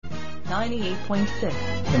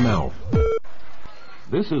98.6. The Mouth.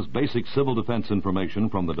 This is basic civil defense information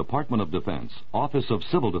from the Department of Defense, Office of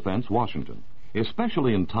Civil Defense, Washington.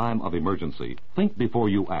 Especially in time of emergency, think before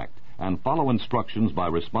you act and follow instructions by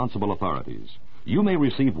responsible authorities. You may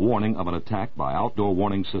receive warning of an attack by outdoor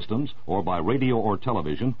warning systems or by radio or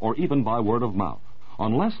television or even by word of mouth.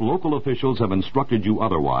 Unless local officials have instructed you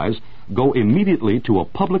otherwise, go immediately to a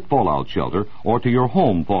public fallout shelter or to your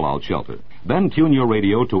home fallout shelter. Then tune your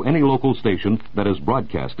radio to any local station that is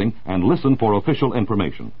broadcasting and listen for official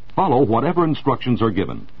information. Follow whatever instructions are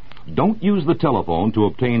given. Don't use the telephone to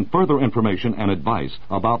obtain further information and advice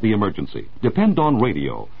about the emergency. Depend on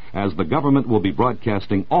radio, as the government will be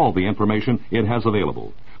broadcasting all the information it has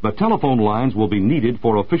available. The telephone lines will be needed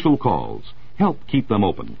for official calls. Help keep them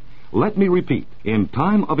open. Let me repeat, in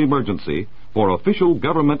time of emergency, for official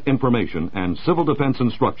government information and civil defense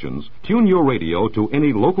instructions, tune your radio to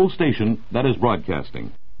any local station that is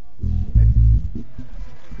broadcasting.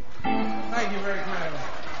 Thank you very kindly.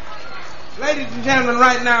 Ladies and gentlemen,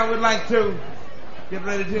 right now we'd like to get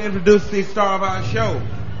ready to introduce the star of our show.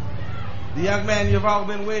 The young man you've all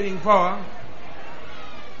been waiting for,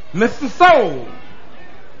 Mr. Soul.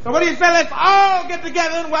 So what do you say, let's all get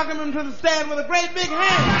together and welcome him to the stand with a great big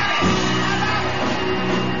hand.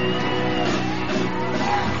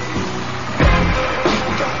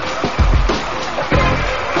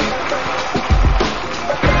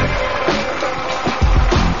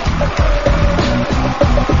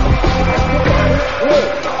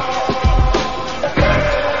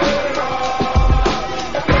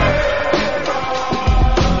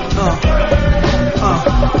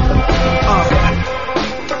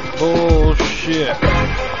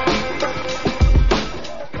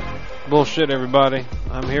 Bullshit, everybody.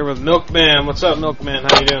 I'm here with Milkman. What's up, Milkman?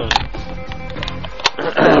 How you doing?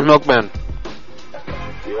 Milkman.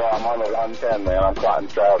 Yeah, I'm on the 110, man. I'm caught in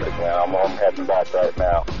traffic, man. I'm heading back right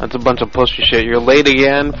now. That's a bunch of pussy shit. You're late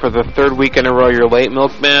again for the third week in a row. You're late,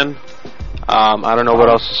 Milkman. I don't know what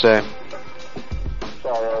else to say.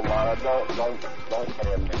 Sorry, man. Don't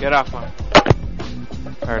pay me. Get off, man.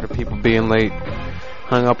 Tired of people being late.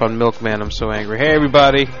 Hung up on Milkman. I'm so angry. Hey,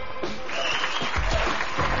 everybody.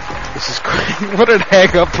 This is crazy. What did I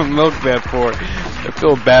hang up on Milkman for? I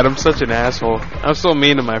feel bad. I'm such an asshole. I'm so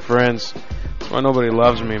mean to my friends. That's why nobody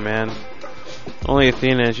loves me, man. Only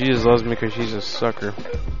Athena, and she just loves me because she's a sucker.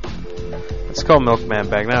 Let's call Milkman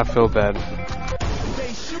back. Now I feel bad.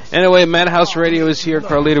 Anyway, Madhouse Radio is here.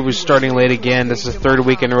 Carlita was starting late again. This is the third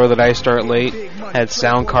week in a row that I start late. Had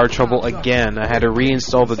sound card trouble again. I had to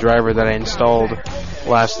reinstall the driver that I installed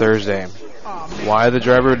last Thursday. Why the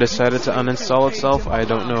driver decided to uninstall itself, I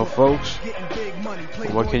don't know, folks.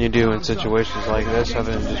 What can you do in situations like this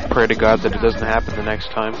other than just pray to God that it doesn't happen the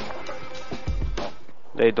next time?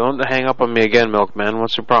 They don't hang up on me again, Milkman.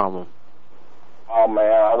 What's your problem? Oh, man,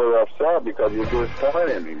 I was upset because you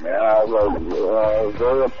disappointed me, man. I was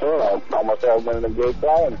very upset. I almost had been in a good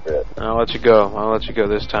crying fit. I'll let you go. I'll let you go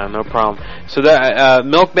this time. No problem. So, that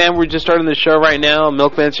Milkman, we're just starting the show right now.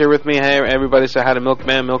 Milkman's here with me. Hey, everybody say hi to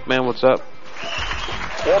Milkman. Milkman, what's up?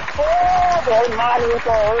 What's up, everybody?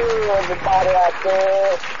 Everybody out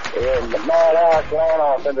there in the Madhouse land.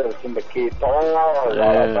 I'm in the key store.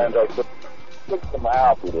 Look to my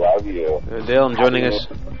house. We love you. Dale, I'm joining us.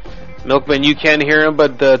 Milkman, you can't hear him,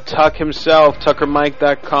 but Tuck himself,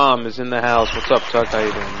 TuckerMike.com, is in the house. What's up, Tuck? How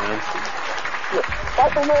you doing, man?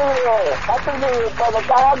 Happy New Year, Brother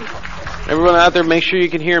Bob. Everyone out there, make sure you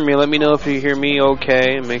can hear me. Let me know if you hear me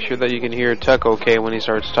okay, and make sure that you can hear Tuck okay when he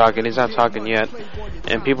starts talking. He's not talking yet.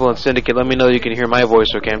 And people in Syndicate, let me know you can hear my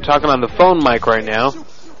voice okay. I'm talking on the phone mic right now,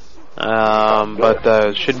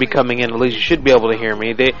 but should be coming in. At least you should be able to hear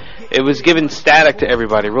me. It was giving static to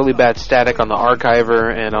everybody, really bad static on the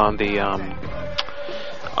archiver and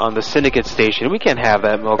on the Syndicate station. We can't have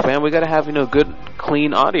that, Milkman. We got to have good,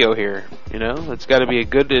 clean audio here. It's got to be a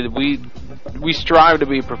good. We strive to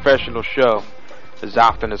be a professional show as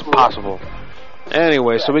often as possible.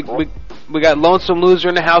 Anyway, so we got Lonesome Loser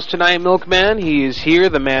in the house tonight, Milkman. He is here,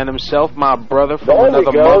 the man himself, my brother from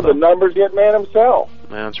another mother. The numbers get man himself.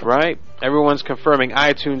 That's right. Everyone's confirming.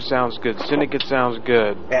 iTunes sounds good. Syndicate sounds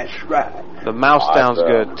good. That's right. The mouse sounds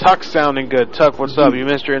good. Tuck sounding good. Tuck, what's up? You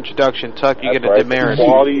missed your introduction. Tuck, you get a demerit.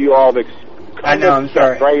 Quality you all I know, I'm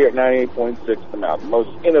sorry. Right here at 98.6 the Mouth. The most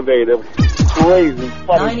innovative, crazy,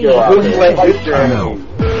 funny show out there.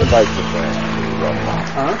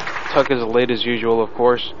 Tuck is late as usual, of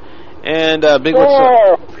course. And big what's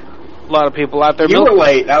up? A lot of people out there. You were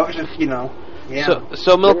late. I was just, Yeah.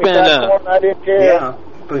 So Milkman, yeah,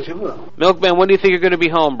 but you will. Milkman, when do you think you're going to be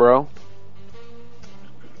home, bro?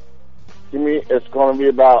 You mean it's going to be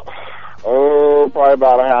about Oh, probably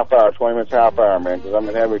about a half hour, 20 minutes, half hour, man, because I'm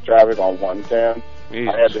in heavy traffic on 110.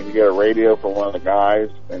 Jesus. I had to get a radio for one of the guys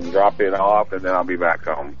and drop it off, and then I'll be back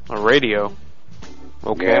home. A radio?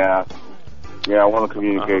 Okay. Yeah, one of the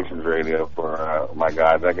communications radio for my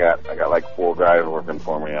guys. I got like 4 guys working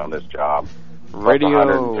for me on this job. Radio.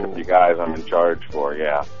 150 guys I'm in charge for,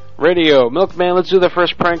 yeah. Radio. Milkman, let's do the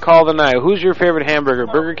first prank call of the night. Who's your favorite hamburger,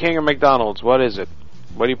 Burger King or McDonald's? What is it?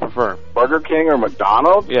 What do you prefer? Burger King or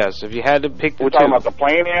McDonald's? Yes, if you had to pick the two. We're talking about the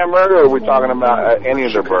plain hamburger, or are we talking about any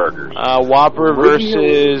of the burgers? Whopper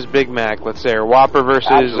versus Big Mac, let's say, or Whopper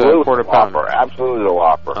versus Quarter Pounder. Whopper, absolutely the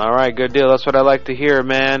Whopper. All right, good deal. That's what I like to hear,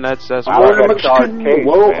 man. That's I like that charred cake,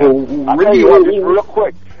 man. I'll tell you what, just real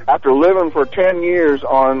quick. After living for 10 years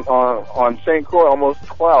on St. Croix, almost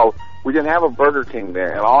 12, we didn't have a Burger King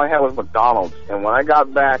there, and all I had was McDonald's. And when I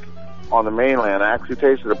got back on the mainland, I actually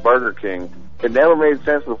tasted a Burger King. It never made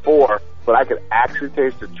sense before, but I could actually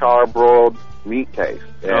taste the char-broiled meat taste.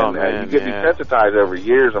 And you get desensitized over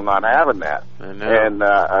years of not having that. I know.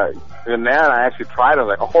 And then I actually tried it. I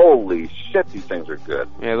was like, holy shit, these things are good.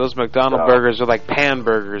 Yeah, those McDonald's burgers are like pan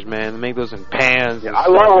burgers, man. They make those in pans. Yeah, I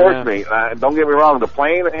love horse meat. Don't get me wrong. The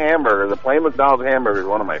plain hamburger, the plain McDonald's hamburger is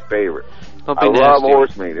one of my favorites. I love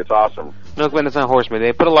horse meat. It's awesome. Milkman, it's not horse meat.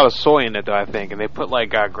 They put a lot of soy in it, though, I think. And they put,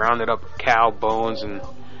 like, grounded up cow bones and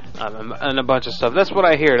a bunch of stuff. That's what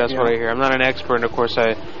I hear. That's what I hear. I'm not an expert, and of course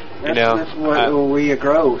that's what we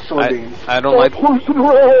grow, soybeans. I don't like.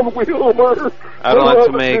 I don't like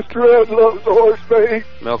to make.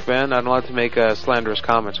 Milkman, I don't like to make slanderous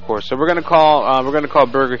comments, of course. So we're gonna call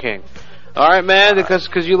Burger King. All right, man,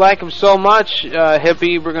 because you like him so much,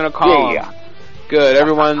 hippie. We're gonna call him. Good.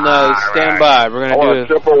 Everyone, stand by. We're gonna do a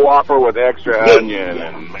triple Whopper with extra onion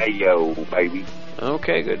and mayo, baby.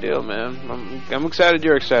 Okay, good deal, man. I'm excited.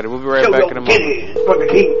 You're excited. We'll be right back in a moment.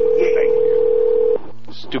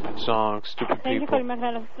 Stupid song, stupid people.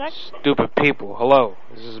 Stupid people. Hello.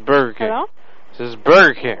 This is Burger King. Hello? This is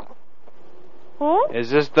Burger King. Who? Is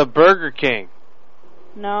this the Burger King?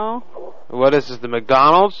 No. What is this, the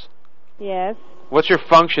McDonald's? Yes. What's your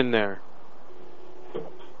function there?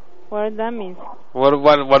 What does that mean?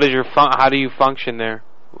 What is your how do you function there?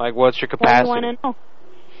 Like, what's your capacity? What do you want to know?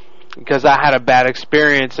 Because I had a bad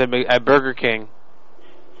experience at Burger King,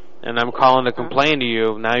 and I'm calling to complain to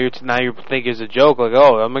you. Now you think it's a joke, like,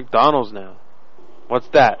 oh, I'm McDonald's now. What's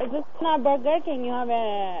that? It's not Burger King. You have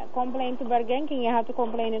a complaint to Burger King. You have to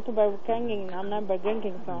complain it to Burger King. I'm not Burger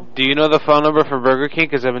King, so. Do you know the phone number for Burger King?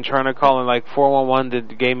 Because I've been trying to call, and like 411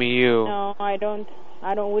 that gave me you. No, I don't.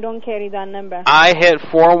 We don't carry that number. I hit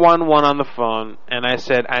 411 on the phone, and I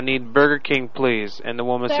said, I need Burger King, please. And the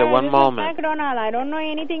woman said, one moment. McDonald's. I don't know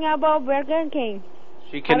anything about Burger King.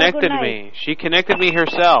 She connected me. She connected me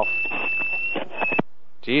herself.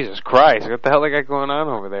 Jesus Christ, what the hell they got going on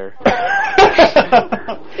over there?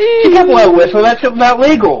 You can't blow a whistle, that's not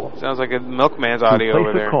legal. Sounds like a milkman's audio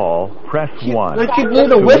over there. To call, press 1. But you blew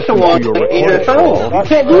the whistle on your phone. You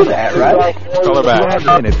can't do that, right? Call her back.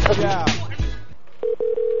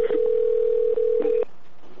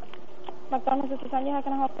 How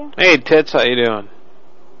can I help you? Hey, Tits, how you doing?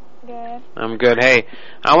 Good. I'm good. Hey,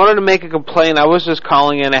 I wanted to make a complaint. I was just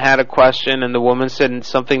calling in. I had a question, and the woman said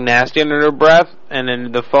something nasty under her breath, and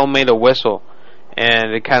then the phone made a whistle,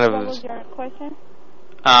 and it kind of. What was your question?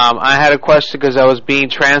 I had a question because I was being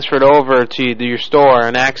transferred over to your store,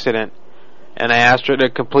 an accident, and I asked her to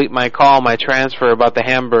complete my call, my transfer about the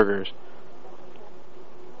hamburgers.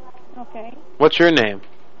 Okay. What's your name?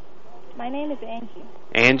 My name is Angie.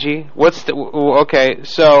 Angie? Okay,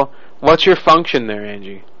 so what's your function there,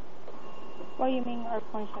 Angie? What do you mean our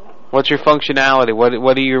function? What's your functionality?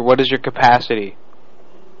 What is your capacity?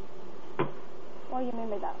 What do you mean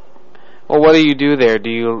by that? Well, what do you do there? Do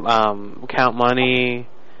you count money?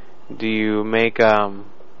 Do you make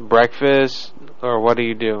breakfast? Or what do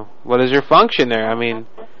you do? What is your function there? I mean,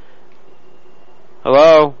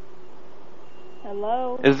 hello?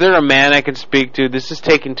 Hello? Is there a man I can speak to? This is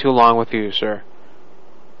taking too long with you, sir.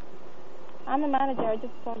 I'm the manager. I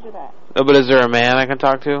just told you that. Oh, but is there a man I can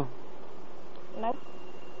talk to? Nope.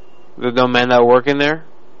 There's no men that work in there?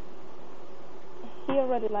 He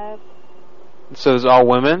already left. So it's all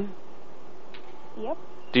women? Yep.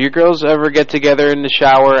 Do you girls ever get together in the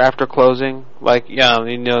shower after closing? Like, in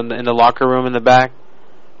the locker room in the back?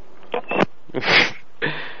 I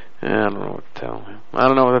don't know what to tell you. I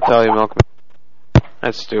don't know what to tell you, Milkman.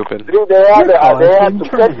 That's stupid. Dude, they had some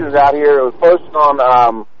pictures out here. It was posted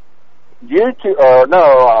on YouTube or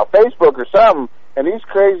Facebook or something, and these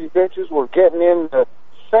crazy bitches were getting in the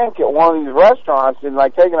sink at one of these restaurants and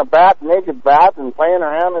like taking a naked bath and playing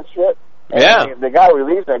around and shit. And yeah. they got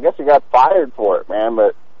released. I guess they got fired for it, man.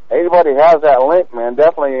 But anybody has that link, man,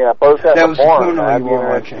 definitely post that. That was the forum. porno you were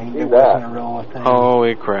watching. It wasn't a real thing.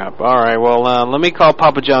 Holy crap. All right, well, let me call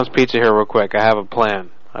Papa John's Pizza here real quick. I have a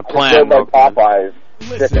plan. A plan. Popeyes.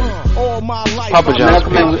 Papa John's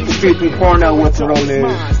Pizza. Porno with the real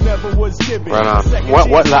news. Right on.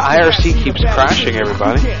 What? The IRC keeps crashing,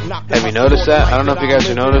 everybody. Have you noticed that? I don't know if you guys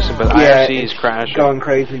are noticing, but IRC is crashing. Going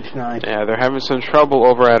crazy tonight. Yeah, they're having some trouble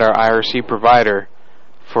over at our IRC provider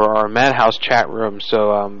for our Madhouse chat room.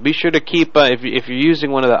 So be sure to keep, if you're using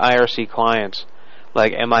one of the IRC clients,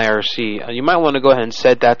 like MIRC, you might want to go ahead and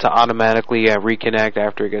set that to automatically reconnect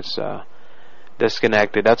after it gets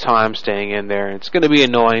disconnected. That's how I'm staying in there. It's going to be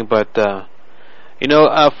annoying, but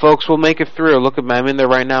folks, we'll make it through. Look at me, I'm in there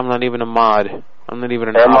right now. I'm not even a mod. I'm not even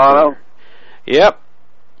an Hermano? Yep.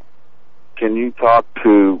 Can you talk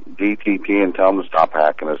to DTT and tell them to stop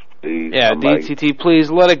hacking us, please? Yeah, DTT, please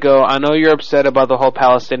let it go. I know you're upset about the whole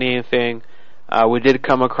Palestinian thing. We did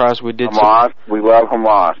come across. Hamas. We love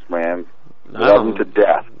Hamas, man. We love them to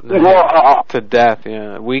death. To death,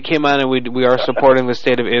 yeah. We came out and we are supporting the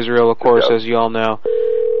state of Israel, of course, as you all know.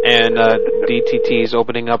 And DTT is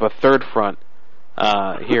opening up a third front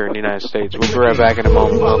here in the United States. We'll be right back in a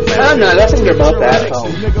moment. No, I think they're both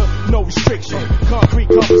assholes.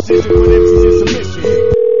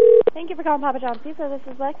 Thank you for calling Papa John's Pizza. This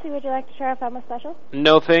is Lexi. Would you like to try a family special?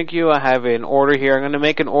 No, thank you. I have an order here. I'm going to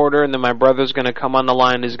make an order, and then my brother's going to come on the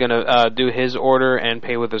line. He's going to do his order and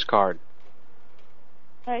pay with his card.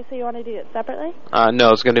 All right, so you want to do it separately?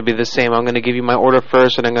 No, it's going to be the same. I'm going to give you my order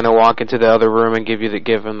first, and I'm going to walk into the other room and give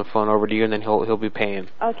him the phone over to you, and then he'll be paying.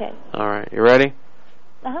 Okay. All right, you ready?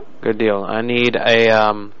 Uh-huh. Good deal. I need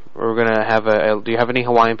we're going to have do you have any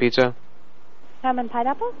Hawaiian pizza? Ham and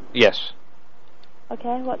pineapple? Yes.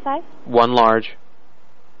 Okay, what size? 1 large.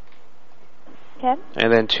 Okay.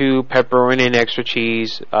 And then 2 pepperoni and extra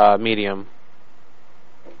cheese, medium.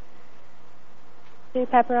 2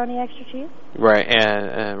 pepperoni extra cheese? Right,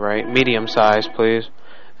 right, medium size, please.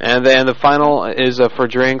 And then the final is for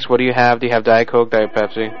drinks. What do you have? Do you have Diet Coke, Diet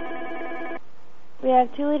Pepsi? We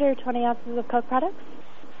have 2 liter, 20 ounces of Coke products.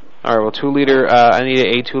 All right, well, 2 liter. I need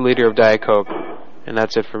a 2 liter of Diet Coke, and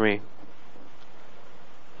that's it for me.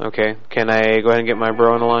 Okay, can I go ahead and get my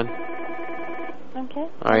bro on the line? Okay.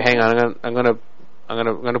 All right, hang on. I'm gonna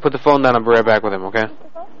put the phone down. I'll be right back with him. Okay.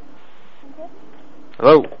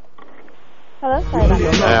 Hello. Hello, sorry about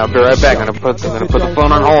that. I'll be right back. I'm gonna put the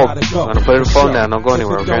phone on hold. I'm gonna put the phone down. Don't go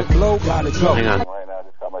anywhere, okay? Hang on. Right now, I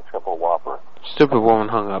just got my triple Whopper. Stupid woman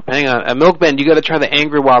hung up. Hang on. Milkman, you gotta try the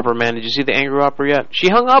Angry Whopper, man. Did you see the Angry Whopper yet? She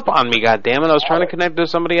hung up on me, goddammit. I was trying to connect to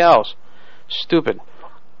somebody else. Stupid.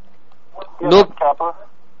 Milk.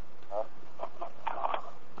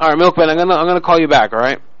 Alright, Milkman, I'm gonna call you back,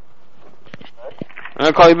 alright? I'm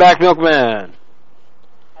gonna call you back, Milkman.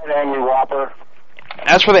 Angry Whopper.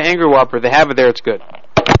 As for the Angry Whopper, they have it there, it's good.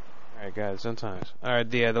 Alright, guys, sometimes. Alright,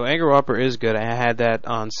 the Angry Whopper is good. I had that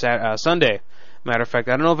on Sunday. Matter of fact,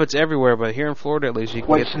 I don't know if it's everywhere, but here in Florida at least you can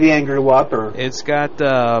What's the Angry Whopper? It's got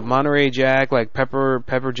Monterey Jack, like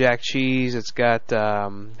pepper jack cheese. It's got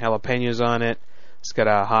jalapenos on it. It's got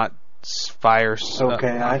a hot fire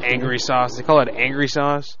angry sauce. They call it angry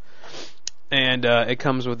sauce. And it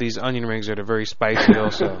comes with these onion rings that are very spicy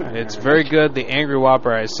also. It's very good. The Angry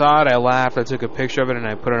Whopper, I saw it, I laughed, I took a picture of it, and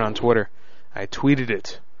I put it on Twitter. I tweeted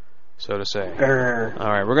it, so to say. All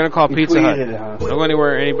right, we're going to call Pizza Hut. Don't go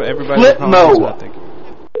anywhere. Everybody Flip mode.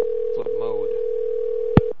 Flip mode.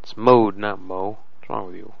 It's mode, not Mo. What's wrong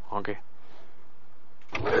with you, honky?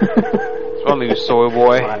 What's wrong with you, soy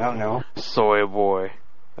boy? I don't know. Soy boy.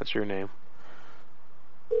 That's your name.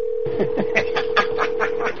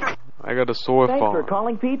 I got a soy phone. Thanks for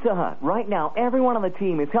calling Pizza Hut. Right now, everyone on the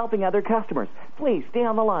team is helping other customers. Please stay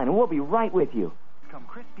on the line, and we'll be right with you. Come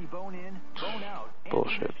crispy bone in, bone out.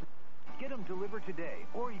 Bullshit. Get them delivered today,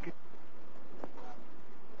 or you could...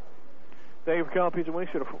 Thank you for calling Pizza Wing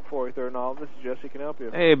Show 43rd and all. This is Jesse. Can I help you?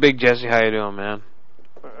 Hey, Big Jesse. How you doing, man?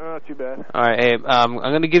 Not too bad. All right, hey, I'm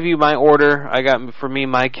going to give you my order. I got for me,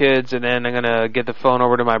 my kids, and then I'm going to get the phone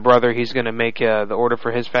over to my brother. He's going to make the order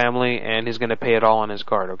for his family, and he's going to pay it all on his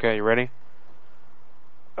card. Okay, you ready?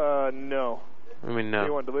 No. I mean, no. Do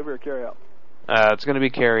you want delivery or carry out? It's going to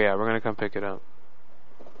be carry out. We're going to come pick it up.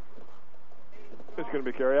 It's going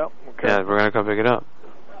to be carry out? Okay. Yeah, we're going to come pick it up.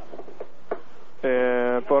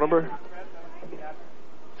 And phone number?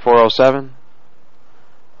 407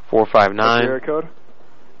 459. Area code?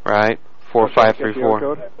 Right,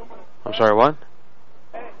 4534. I'm sorry, what?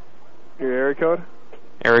 Your area code?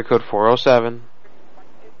 Area code 407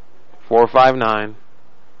 459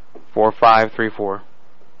 4534.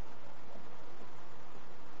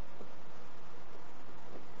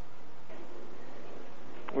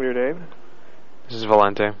 What's your name? This is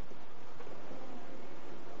Valente.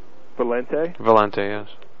 Valente? Valente, yes.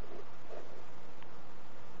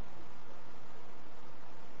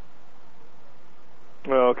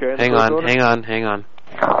 Oh, okay. Hang on.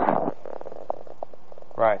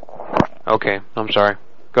 Right. Okay, I'm sorry.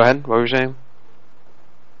 Go ahead. What were you saying?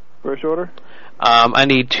 First order? I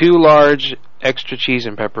need 2 large extra cheese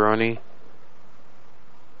and pepperoni.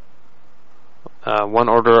 1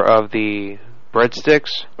 order of the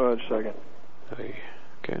breadsticks. Just a second. Okay.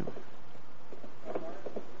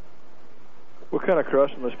 What kind of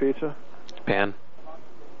crust in this pizza? Pan.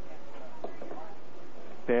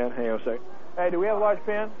 Pan? Hang on a sec. Hey, do we have a large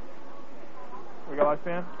pan? We got a large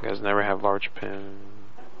pan? You guys never have large pan.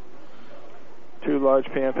 2 large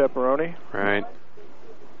pan pepperoni. Right.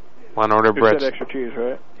 1 order You breadsticks. said extra cheese,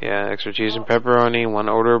 right? Yeah, extra cheese and pepperoni. 1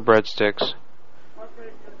 order of breadsticks.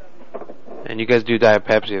 And you guys do Diet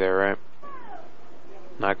Pepsi there, right?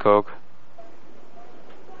 Not Coke.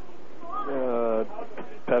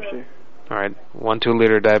 Pepsi. All right. 1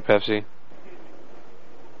 2-liter Diet Pepsi.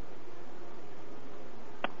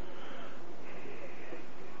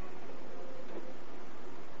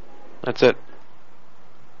 That's it.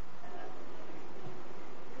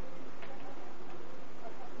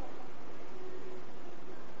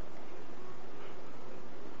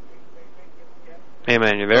 Hey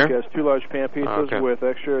man, you there? Okay, it's 2 large pan pizzas Okay. with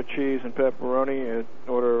extra cheese and pepperoni, and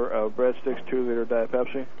order of breadsticks, 2-liter Diet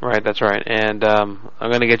Pepsi. Right, that's right. And I'm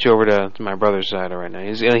going to get you over to my brother's side right now.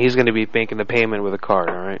 He's going to be making the payment with a card,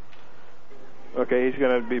 all right? Okay, he's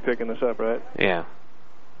going to be picking this up, right? Yeah.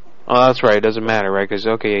 Oh, that's right. It doesn't matter, right? Because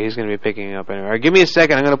he's going to be picking it up anyway. All right, give me a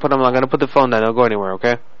second. I'm going to put the phone down. Don't go anywhere,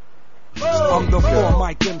 okay? I'm the 4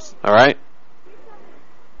 Mike MC. All right.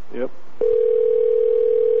 Yep.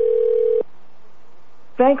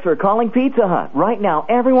 Thanks for calling Pizza Hut. Right now,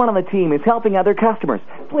 everyone on the team is helping other customers.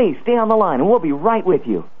 Please stay on the line, and we'll be right with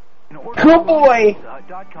you. Oh boy!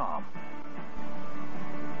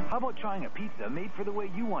 How about trying a pizza made for the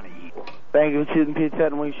way you want to eat? Thank you for choosing Pizza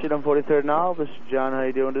Hut and Wing Shoot on 43rd and Olive. This is John. How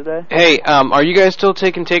you doing today? Hey, are you guys still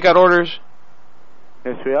taking takeout orders?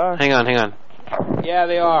 Yes, we are. Hang on. Yeah,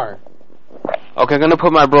 they are. Okay, I'm going to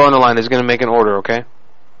put my bro on the line. He's going to make an order, okay?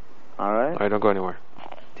 All right. All right, don't go anywhere.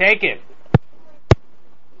 Take it.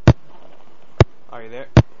 Are you there?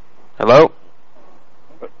 Hello?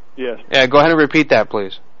 Yes. Yeah, go ahead and repeat that,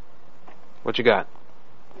 please. What you got?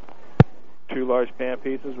 2 large pan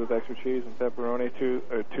pizzas with extra cheese and pepperoni,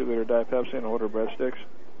 2-liter Diet Pepsi, and order of breadsticks.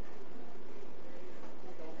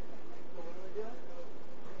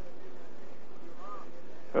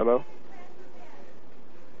 Hello?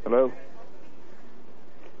 Hello?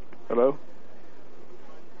 Hello?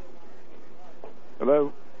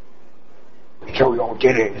 Hello? Show your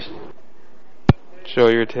titties. Show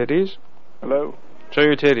your titties? Hello? Show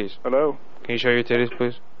your titties. Hello? Can you show your titties,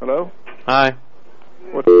 please? Hello? Hi.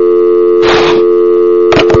 What?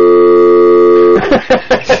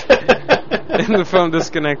 And the phone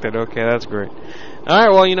disconnected. Okay, that's great. All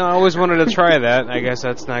right, well, I always wanted to try that. I guess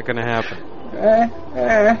that's not going to happen.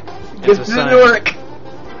 Just didn't work.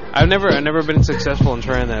 I've never been successful in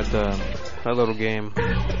trying that little game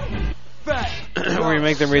where you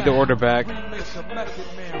make them read the order back. I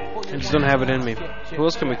just don't have it in me. Who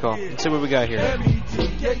else can we call? Let's see what we got here.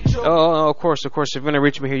 Oh, of course. If you want to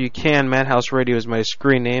reach me here, you can. Madhouse Radio is my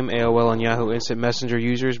screen name. AOL and Yahoo Instant Messenger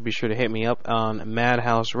users, be sure to hit me up on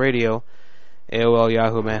Madhouse Radio. AOL,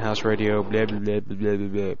 Yahoo, Madhouse Radio, blah, blah, blah, blah, blah,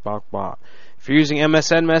 blah, blah, blah. If you're using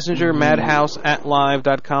MSN Messenger,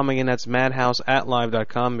 madhouse@live.com. Again, that's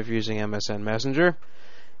madhouse@live.com if you're using MSN Messenger.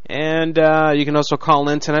 And you can also call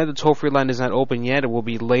in tonight. The toll-free line is not open yet. It will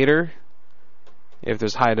be later. If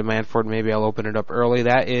there's high demand for it, maybe I'll open it up early.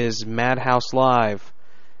 That is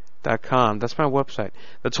madhouselive.com. That's my website.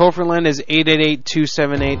 The toll-free line is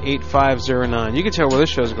 888-278-8509. You can tell where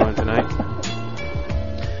this show's going tonight.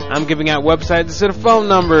 I'm giving out websites instead of phone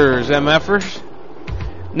numbers, MFers.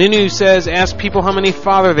 Nunu says, ask people how many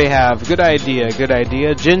father they have. Good idea.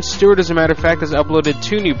 Jen Stewart, as a matter of fact, has uploaded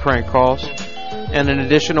 2 new prank calls and an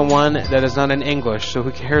additional one that is not in English, so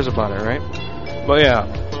who cares about it, right? But yeah.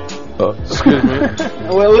 Excuse me.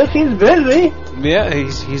 Well, if he's busy. Yeah,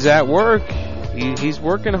 he's at work. He's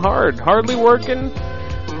working hard. Hardly working.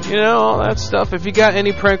 All that stuff. If you got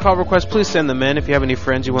any prank call requests, please send them in. If you have any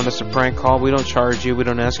friends you want us to prank call, we don't charge you. We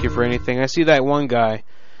don't ask you for anything. I see that one guy,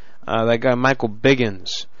 Michael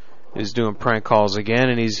Biggins, is doing prank calls again,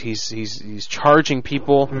 and he's charging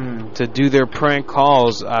people to do their prank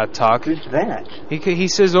calls. Tuck. Who's that? He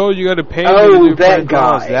says, "Oh, you got to pay me to do that prank guy.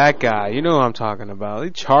 calls." That guy, you know who I'm talking about. He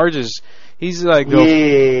charges. He's like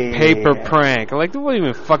the paper prank. Like, what do you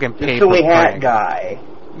mean fucking paper Silly hat prank? guy.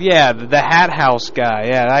 Yeah, the Hat House guy.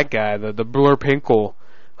 Yeah, that guy. The Blurpinkle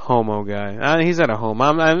homo guy. He's not a homo.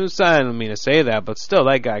 I don't mean to say that, but still,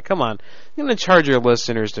 that guy. Come on. You're going to charge your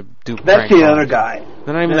listeners to do prank That's the calls. other guy.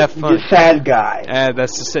 They're not even that fun. The sad guy.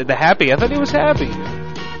 That's the happy. I thought he was happy.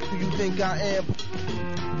 You think I am?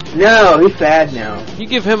 No, he's sad now. You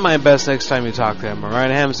give him my best next time you talk to him,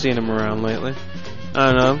 alright? I haven't seen him around lately.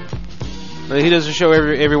 I don't know. But he does a show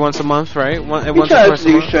every once a month, right? He tries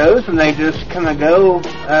to do shows, and they just kind of go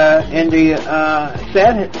in the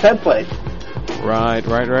sad place. Right.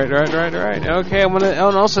 Okay,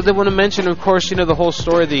 and also did want to mention, of course, the whole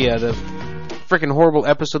story, the freaking horrible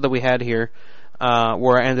episode that we had here,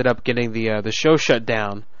 where I ended up getting the show shut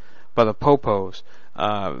down by the Popos.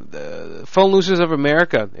 The Phone Losers of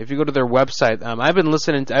America. If you go to their website, I've been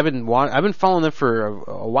listening. I've been following them for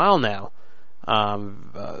a while now.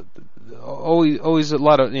 Always a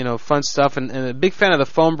lot of fun stuff, and a big fan of the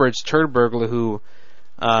Phone Bridge Turd Burglar, who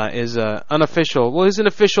is unofficial. Well, he's an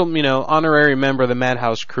official, honorary member of the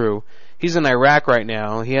Madhouse crew. He's in Iraq right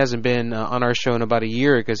now. He hasn't been on our show in about a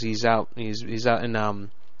year because he's out. He's out in the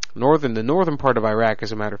northern part of Iraq,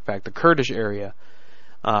 as a matter of fact, the Kurdish area.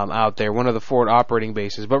 Out there, one of the forward operating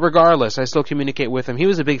bases. But regardless, I still communicate with him. He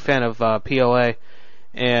was a big fan of PLA,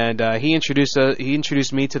 and he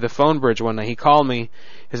introduced me to the Phone Bridge one night. He called me.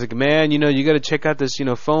 He's like, "Man, you got to check out this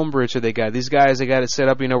Phone Bridge that they got. These guys, they got it set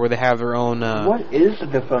up, where they have their own." What is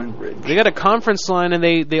the Phone Bridge? They got a conference line, and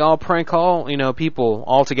they all prank call people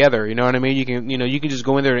all together. You know what I mean? You can just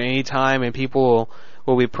go in there at any time, and people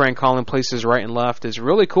will be prank calling places right and left. It's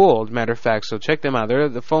really cool, as a matter of fact. So check them out. They're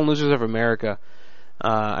the Phone Losers of America.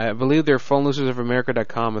 I believe they're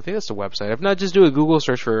phonelosersofamerica.com. I think that's the website. If not, just do a Google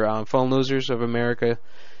search for Phone Losers of America.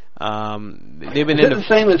 They've been is it the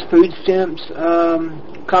same as Food Stamps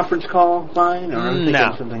conference call line, or I'm thinking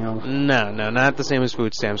of something else? No, not the same as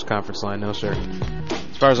Food Stamps conference line. No, sir.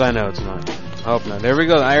 As far as I know, it's not. I hope not. There we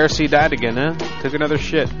go. The IRC died again, huh? Took another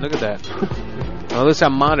shit. Look at that. Well, at least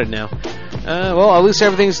I'm modded now. Well, at least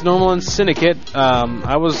everything's normal in Syndicate.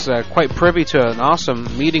 I was quite privy to an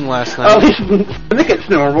awesome meeting last night. Oh, Syndicate's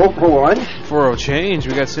normal for once. For a change,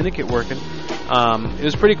 we got Syndicate working. It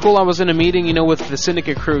was pretty cool. I was in a meeting, with the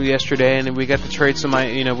Syndicate crew yesterday, and we got to trade some,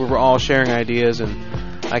 we were all sharing ideas, and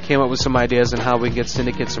I came up with some ideas on how we can get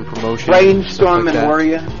Syndicate some promotion. Brainstorm and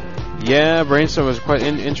Warrior. Yeah, Brainstorm was quite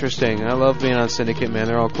interesting. I love being on Syndicate, man.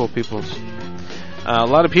 They're all cool people. A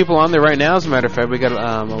lot of people on there right now, as a matter of fact. We got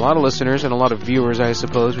a lot of listeners and a lot of viewers, I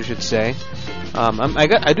suppose we should say.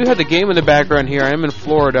 I do have the game in the background here. I am in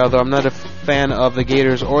Florida, although I'm not a fan of the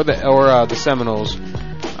Gators or the Seminoles.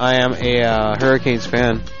 I am a Hurricanes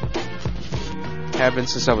fan. Have been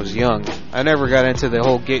since I was young. I never got into the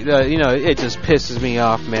whole game. It just pisses me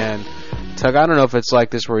off, man. Tug, I don't know if it's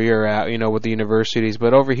like this where you're at, with the universities,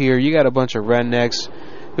 but over here you got a bunch of rednecks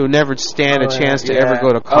who never stand a chance to ever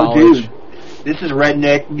go to college. Oh, dude. This is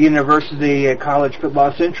Redneck University College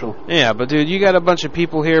Football Central. Yeah, but dude, you got a bunch of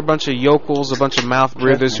people here, a bunch of yokels, a bunch of mouth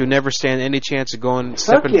breathers who never stand any chance of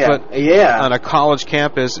stepping foot on a college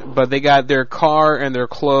campus, but they got their car and their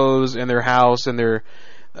clothes and their house and their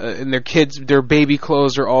kids, their baby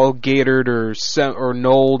clothes are all gatored or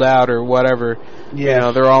knolled out or whatever.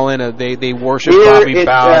 Yeah. They're all in they worship Bobby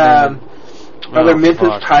Bowden. Either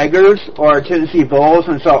Memphis Tigers or Tennessee Bulls,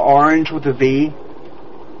 and it's all orange with a V.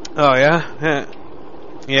 Oh, yeah?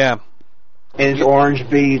 Yeah. And it's orange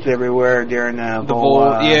V's everywhere during the bowl.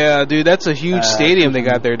 Yeah, dude, that's a huge stadium they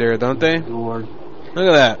got there, don't they? Lord. Look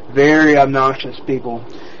at that. Very obnoxious people.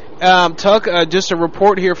 Tuck, just a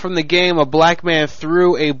report here from the game. A black man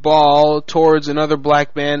threw a ball towards another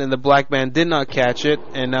black man, and the black man did not catch it,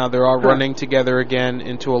 and now they're all running together again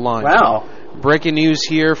into a line. Wow. Breaking news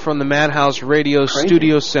here from the Madhouse Radio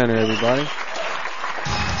Studio Center, everybody.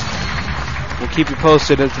 We'll keep you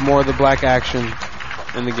posted as to more of the black action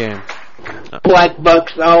in the game. Black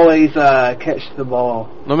Bucks always catch the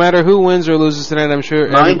ball. No matter who wins or loses tonight, I'm sure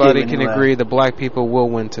everybody can agree the black people will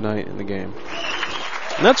win tonight in the game.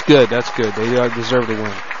 And that's good. That's good. They deserve to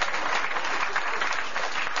win.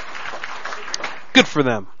 Good for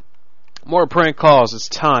them. More prank calls. It's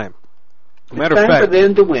time. Matter of fact, for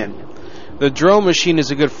them to win. The Drone Machine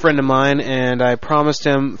is a good friend of mine, and I promised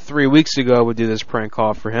him 3 weeks ago I would do this prank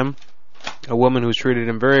call for him. A woman who's treated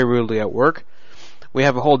him very rudely at work. We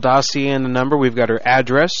have a whole dossier and the number. We've got her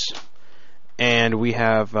address, and we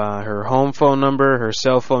have her home phone number, her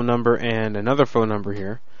cell phone number, and another phone number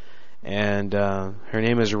here. And her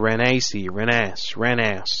name is Renace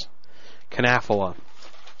Canafala.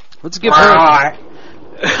 Let's give her...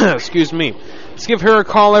 Excuse me. Let's give her a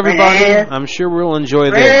call, everybody. I'm sure we'll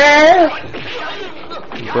enjoy this.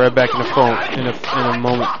 We'll be right back in a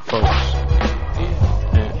moment, folks.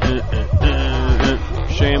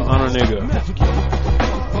 Shame on a nigga.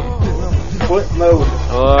 Flip mode.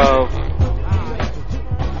 Hello.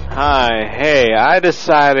 Hi. Hey, I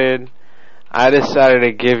decided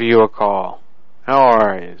to give you a call. How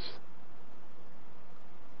are you?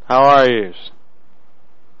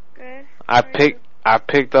 Good. I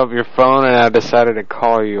picked up your phone and I decided to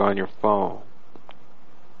call you on your phone.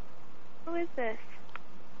 Who is this?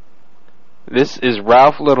 This is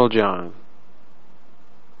Ralph Littlejohn.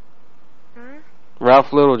 Huh?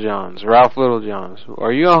 Ralph Littlejohns.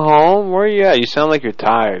 Are you at home? Where are you at? You sound like you're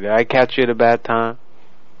tired. Did I catch you at a bad time?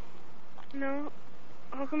 No.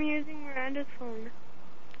 How come you're using Miranda's phone?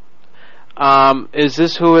 Is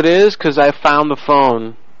this who it is? 'Cause I found the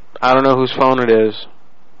phone. I don't know whose phone it is.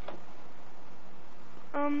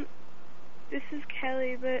 This is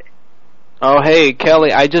Kelly, but... Oh, hey,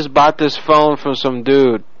 Kelly, I just bought this phone from some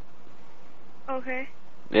dude. Okay.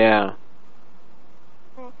 Yeah.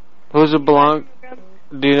 Oh. Who's it belong?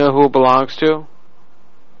 Do you know who it belongs to?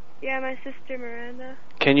 Yeah, my sister Miranda.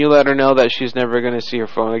 Can you let her know that she's never going to see her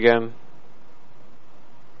phone again?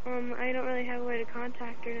 I don't really have a way to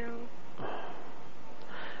contact her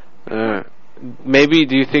now. Maybe,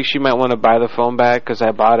 do you think she might want to buy the phone back? 'Cause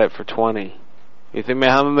I bought it for $20. You think,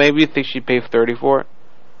 maybe you think she'd pay $30 for it?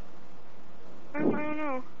 I don't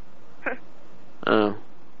know. Oh.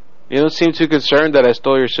 You don't seem too concerned that I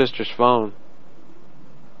stole your sister's phone.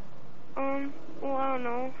 Well, I don't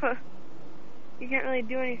know. You can't really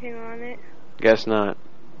do anything on it. Guess not.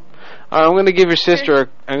 Alright, I'm gonna give your sister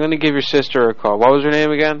a call. What was her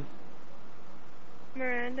name again?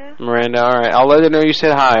 Miranda. Alright. I'll let her know you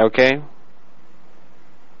said hi, okay?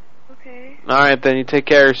 Okay. Alright then, you take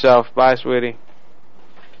care of yourself. Bye, sweetie.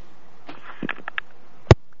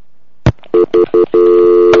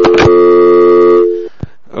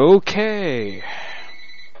 Okay.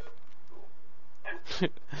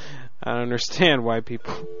 I don't understand why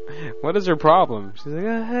people... What is her problem? She's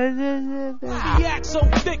like...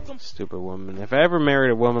 Stupid woman. If I ever married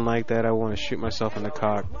a woman like that, I want to shoot myself in the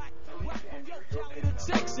cock.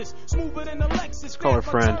 Let's call her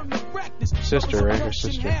friend. Sister, right? Her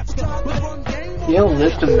sister. You have a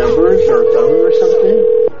list of numbers or a phone or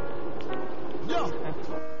something?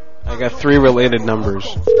 I got 3 related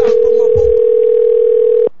numbers.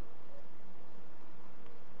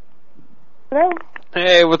 Hello?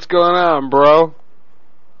 Hey, what's going on, bro?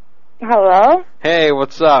 Hello? Hey,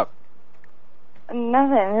 what's up?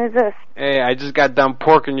 Nothing. Who's this? Hey, I just got done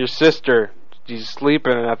porking your sister. She's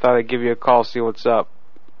sleeping, and I thought I'd give you a call, see what's up.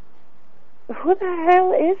 Who the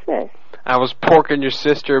hell is this? I was porking your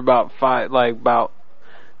sister about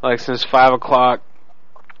since 5 o'clock,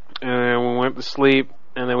 and then we went to sleep,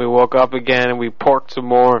 and then we woke up again, and we porked some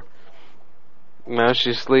more. Now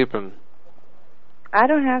she's sleeping. I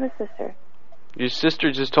don't have a sister. Your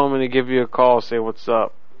sister just told me to give you a call, say what's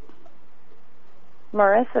up.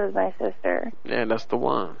 Marissa's my sister. Yeah, that's the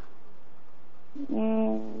one.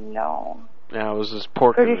 No. Yeah, I was just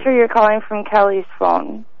porking. Pretty sure you're calling from Kelly's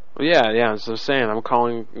phone. Well, yeah, as I'm saying, I'm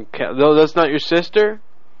calling... No, that's not your sister?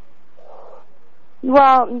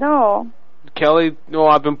 Well, no. Kelly... No,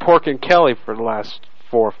 I've been porking Kelly for the last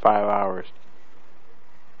 4 or 5 hours.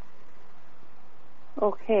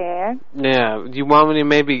 Okay. Yeah, do you want me to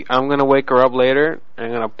maybe... I'm going to wake her up later, and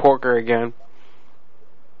I'm going to pork her again.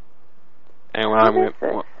 And what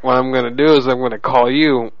I'm going to do is I'm going to call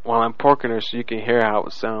you while I'm porking her so you can hear how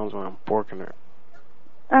it sounds when I'm porking her.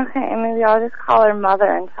 Okay, maybe I'll just call her mother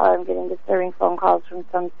and tell her I'm getting disturbing phone calls from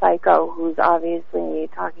some psycho who's obviously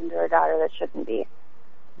talking to her daughter that shouldn't be.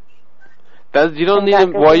 You don't need to...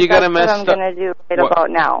 Why you got to mess stuff... That's what I'm going to do right about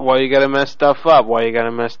now. Why you got to mess stuff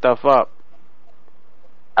up?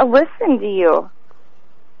 Listen to you.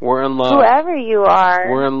 We're in love. Whoever you are.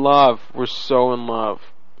 We're in love. We're so in love.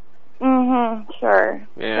 Sure.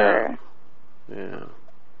 Yeah. Sure. Yeah.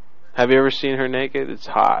 Have you ever seen her naked? It's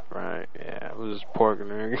hot, right? Yeah, I was just porking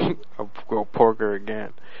her. I'll go pork her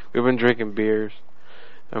again. We've been drinking beers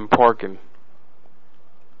and porking.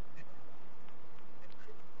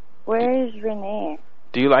 Where is Renee?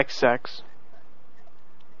 Do you like sex?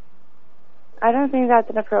 I don't think that's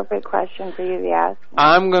an appropriate question for you to be asking.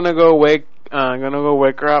 I'm gonna go wake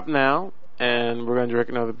her up now, and we're gonna drink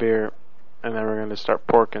another beer, and then we're gonna start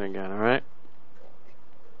porking again. All right?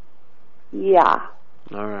 Yeah.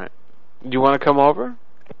 All right. Do you want to come over?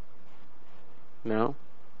 No.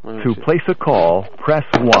 To place a call, press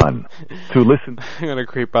 1. To listen... I'm going to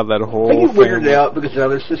creep out that whole I get weirded family. out because the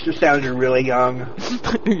other sister sounded really young.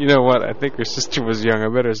 You know what? I think her sister was young. I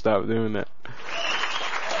better stop doing that.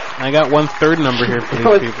 I got 1/3 number here for these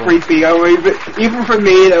that was people. Creepy. Even for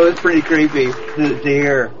me, that was pretty creepy to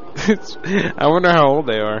hear. I wonder how old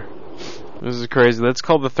they are. This is crazy. Let's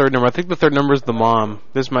call the third number. I think the third number is the mom.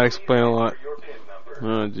 This might explain a lot.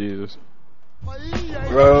 Oh, Jesus.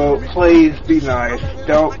 Bro, please be nice.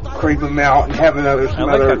 Don't creep them out and have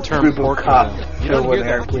another group of cops over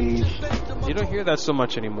there, please. You don't hear that so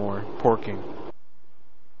much anymore, porking.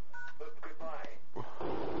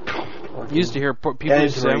 You used to hear people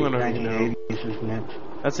say, I'm going to,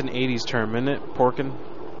 that's an 80s term, isn't it? Porking?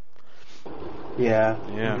 Yeah.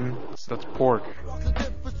 Yeah, that's pork.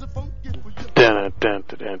 Dun, dun,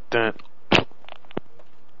 dun, dun, dun.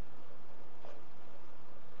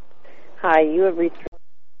 Hi, you have reached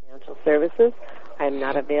Financial Services. I'm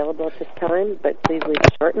not available at this time, but please leave a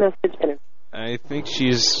short message and I think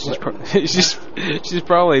she's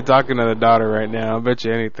probably talking to the daughter right now. I bet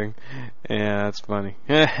you anything. Yeah, that's funny.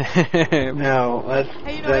 No, that's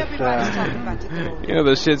you know,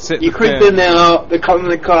 the shit sitting. You creep in now. They're calling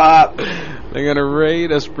the cop. They're gonna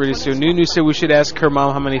raid us pretty soon. Nunu said we should ask her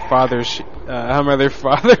mom how many fathers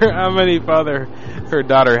her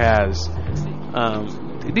daughter has.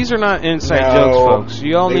 These are not inside jokes, folks.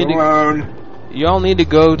 You all need to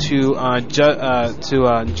go to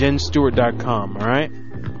jenstewart.com, alright?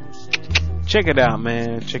 Check it out,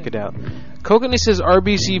 man. Check it out. Kokanee says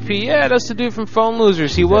RBCP. Yeah, that's the dude from Phone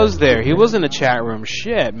Losers. He was there. He was in the chat room.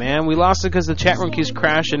 Shit, man. We lost it because the chat room keeps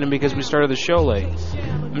crashing and because we started the show late.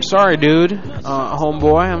 I'm sorry, dude.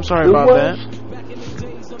 Homeboy. I'm sorry about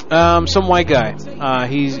that. Some white guy.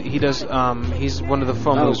 He's one of the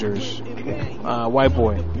Phone Losers. White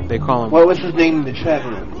boy, they call him. What was his name in the chat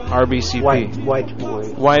room? RBCP. White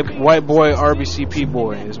boy. White boy RBCP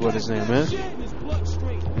boy is what his name is.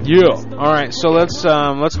 Yeah. All right. So let's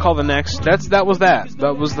call the next. That was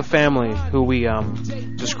the family who we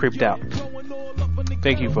just creeped out.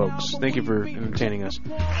 Thank you, folks. Thank you for entertaining us.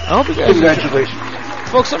 I hope you guys. Congratulations.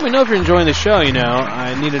 Folks, let me know if you're enjoying the show, you know.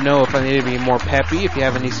 I need to know if I need to be more peppy. If you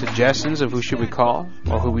have any suggestions of who should we call,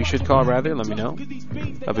 or who we should call, rather, let me know.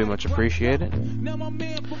 That'd be much appreciated.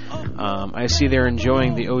 I see they're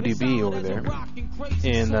enjoying the ODB over there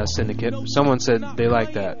in Syndicate. Someone said they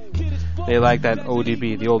like that. They like that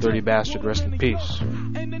ODB, the old dirty bastard, rest in peace.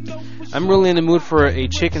 I'm really in the mood for a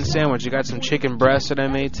chicken sandwich. I got some chicken breast that I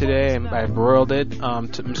made today, and I broiled it to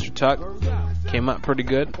Mr. Tuck. Came out pretty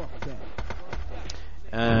good.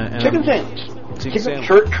 Chicken sandwich. Chicken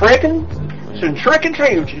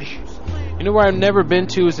sandwiches. You know where I've never been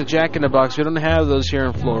to is the Jack in the Box. We don't have those here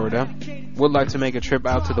in Florida. Would like to make a trip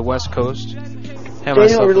out to the West Coast. They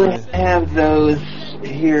don't really have those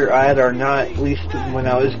here either, not at least when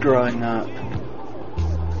I was growing up.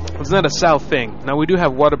 It's not a South thing. Now we do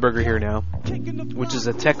have Whataburger here now, which is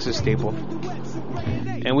a Texas staple.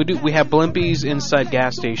 And we have Blimpies inside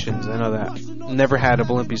gas stations. I know that. Never had a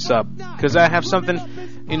Blimpie sub. Because I have something,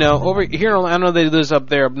 you know, over here, I know they do this up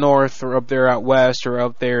there up north, or up there out west, or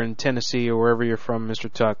up there in Tennessee, or wherever you're from, Mr.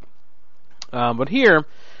 Tuck. But here,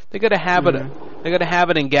 they got to have it. They got to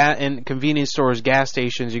have it in convenience stores, gas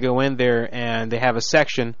stations. You go in there, and they have a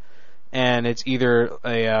section, and it's either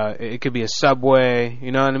it could be a Subway,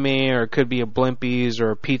 you know what I mean, or it could be a Blimpies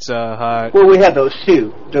or a Pizza Hut. Well, we have those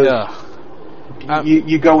too.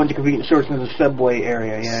 You go into convenience stores in the Subway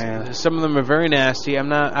area, yeah. Some of them are very nasty.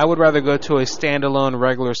 I would rather go to a standalone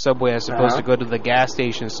regular Subway as opposed to go to the gas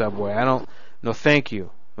station Subway. No, thank you.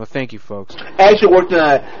 No, thank you, folks. I actually worked in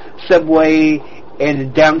a Subway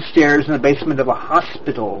and downstairs in the basement of a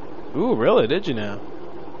hospital. Ooh, really? Did you now?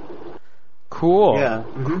 Cool. Yeah.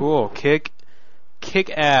 Cool. Kick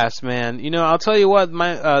ass, man. You know, I'll tell you what.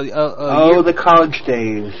 The college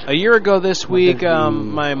days. A year ago this week,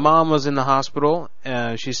 my mom was in the hospital.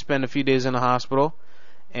 She spent a few days in the hospital,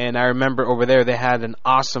 and I remember over there they had an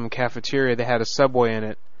awesome cafeteria. They had a Subway in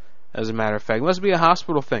it, as a matter of fact. It must be a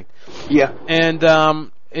hospital thing. Yeah. And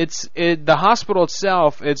the hospital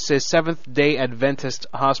itself. It's a Seventh-day Adventist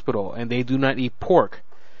hospital, and they do not eat pork.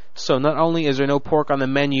 So not only is there no pork on the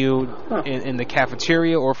menu in the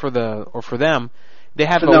cafeteria or for them, they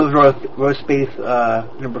have roast beef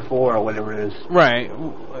number 4 or whatever it is. Right.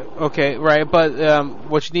 Okay. Right. But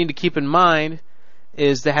what you need to keep in mind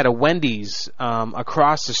is they had a Wendy's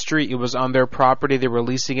across the street. It was on their property. They were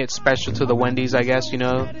leasing it special to the Wendy's, I guess, you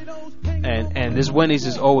know. And this Wendy's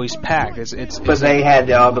is always packed. But they had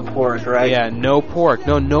all the pork, right? Yeah, no pork.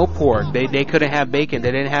 No pork. They couldn't have bacon.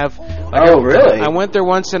 They didn't have Oh, really? I went there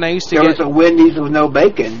once, and I used to There was a Wendy's with no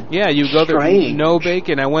bacon. Yeah, you go there, Strange. no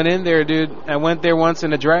bacon. I went in there, dude. I went there once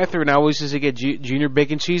in a drive-thru, and I always used to get junior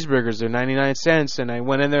bacon cheeseburgers. They're 99 cents, and I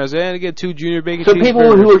went in there. I was like, I get 2 junior bacon cheeseburgers. So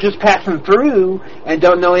people who are just passing through and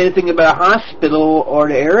don't know anything about a hospital or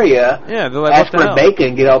the area, yeah, they're like, ask what the for hell?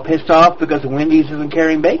 bacon, get all pissed off because Wendy's isn't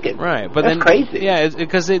carrying bacon. Right, but that's then crazy. Yeah,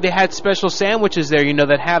 because they had special sandwiches there,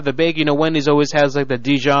 that have the bacon. Wendy's always has like the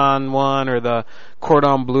Dijon one or the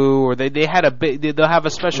cordon bleu, or they had they'll have a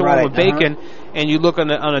special one with bacon, and you look on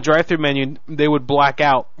a drive-thru menu, they would black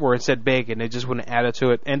out where it said bacon. They just wouldn't add it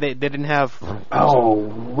to it, and they didn't have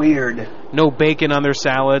weird no bacon on their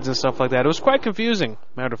salads and stuff like that. It was quite confusing,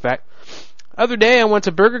 matter of fact. Other day I went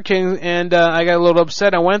to Burger King and I got a little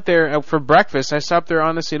upset. I went there for breakfast. I stopped there,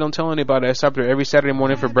 honestly, don't tell anybody. I stopped there every Saturday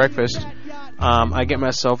morning for breakfast. I get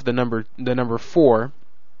myself the number 4.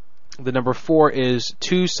 The number 4 is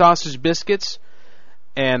 2 sausage biscuits,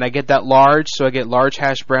 and I get that large, so I get large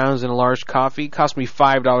hash browns and a large coffee. It cost me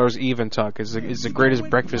 $5 even, Tuck. It's the greatest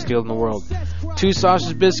breakfast deal in the world. 2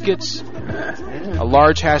 sausage biscuits, a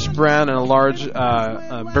large hash brown, and a large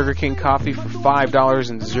Burger King coffee for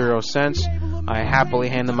 $5.00. I happily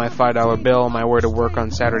handed my $5 bill on my way to work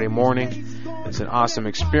on Saturday morning. It's an awesome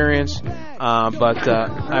experience. But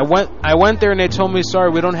I went there and they told me,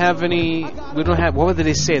 sorry, we don't have, what did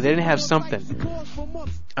they say? They didn't have something.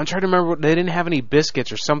 I'm trying to remember, they didn't have any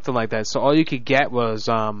biscuits or something like that. So all you could get was,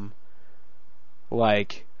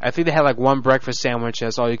 I think they had like 1 breakfast sandwich.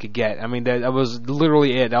 That's all you could get. I mean, that was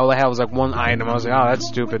literally it. All I had was like 1 item. I was like, oh, that's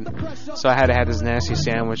stupid. So I had to have this nasty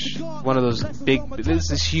sandwich. One of those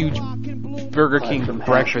this huge Burger King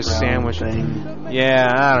breakfast sandwich.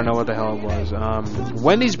 Yeah, I don't know what the hell it was.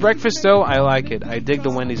 Wendy's breakfast, though, I like it. I dig the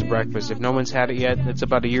Wendy's breakfast. If no one's had it yet, it's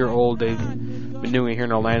about a year old. They've been doing it here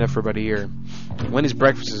in Orlando for about a year. Wendy's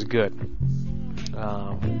breakfast is good.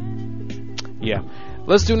 Yeah.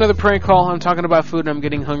 Let's do another prank call. I'm talking about food and I'm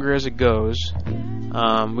getting hungry as it goes.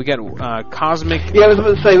 We got Cosmic. Yeah, I was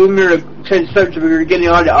about to say, when we were changing subject, we were getting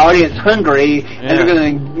the audience hungry, and they're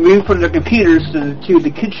going to move from their computers to the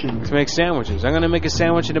kitchen. To make sandwiches. I'm going to make a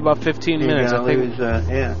sandwich in about 15 minutes. I think.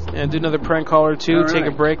 And do another prank call or 2, take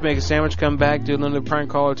a break, make a sandwich, come back, do another prank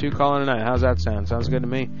call or 2, call it a night. How's that sound? Sounds good to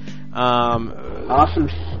me. Awesome.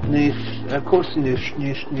 Of course,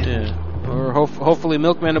 yeah. Or hopefully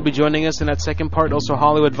Milkman will be joining us in that second part. Also,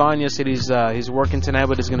 Hollywood Vanya said he's working tonight,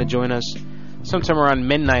 but he's going to join us sometime around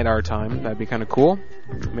midnight our time. That'd be kind of cool.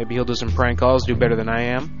 Maybe he'll do some prank calls, do better than I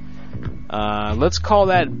am. Let's call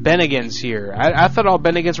that Bennigan's here. I thought all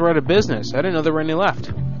Bennigan's were out of business. I didn't know there were any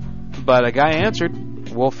left. But a guy answered.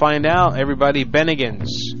 We'll find out, everybody.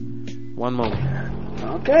 Bennigan's. One moment.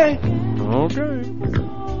 Okay.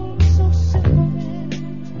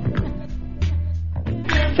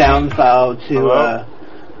 Sound file to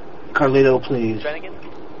Carlito, please. Bennigan's?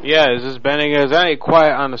 Yeah, is this Bennigan's? I ain't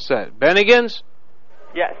quiet on the set. Bennigan's?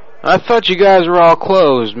 Yes. I thought you guys were all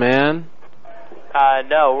closed, man.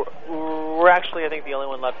 No. We're actually, I think, the only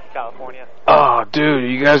one left in California. Oh, dude, are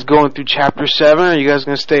you guys going through Chapter 7? Are you guys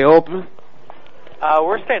going to stay open?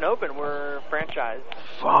 We're staying open. We're franchised.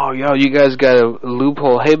 Oh, yo, you guys got a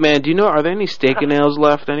loophole. Hey, man, do you know, are there any steak and nails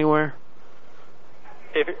left anywhere?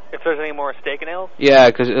 If there's any more steak and ales? Yeah,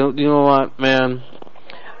 because you know what, man?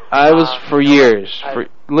 I was for years.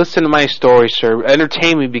 Listen to my story, sir.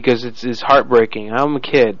 Entertain me because it's heartbreaking. I'm a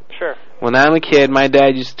kid. Sure. When I'm a kid, my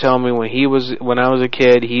dad used to tell me when I was a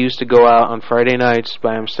kid, he used to go out on Friday nights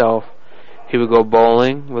by himself. He would go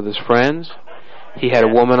bowling with his friends. He had a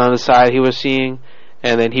woman on the side he was seeing,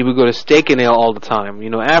 and then he would go to Steak and Ale all the time.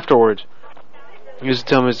 Afterwards, he used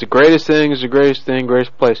to tell me it's the greatest thing,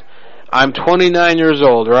 greatest place. I'm 29 years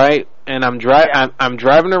old, right? And I'm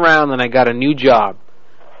driving around, and I got a new job,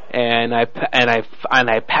 and I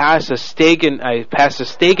pass a steak and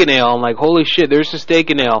ale. I'm like, holy shit, there's a steak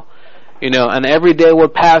and ale, And every day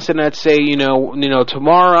would pass, and I'd say,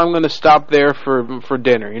 tomorrow I'm going to stop there for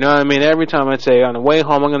dinner. You know what I mean? Every time I'd say on the way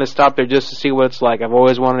home I'm going to stop there just to see what it's like. I've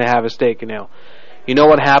always wanted to have a steak and ale. You know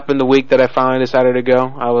what happened the week that I finally decided to go?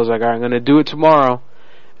 I was like, all right, I'm going to do it tomorrow.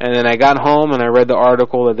 And then I got home and I read the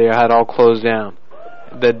article that they had all closed down.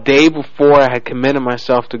 The day before, I had committed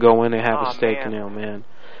myself to go in and have a steak and ale, man.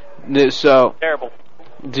 So terrible.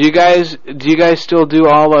 Do you guys still do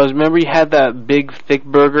all those? Remember you had that big thick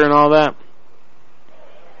burger and all that?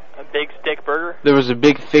 A big thick burger? There was a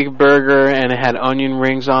big thick burger and it had onion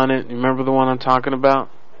rings on it. You remember the one I'm talking about?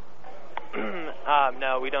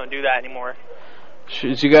 No, we don't do that anymore. So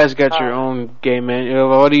you guys got your own game menu.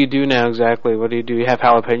 What do you do now exactly? What do? You have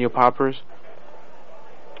jalapeno poppers?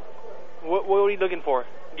 What are you looking for?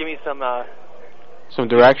 Give me some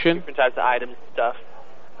direction? Different types of items and stuff.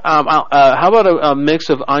 How about a mix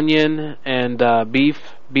of onion and beef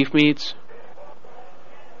meats?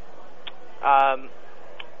 Onions.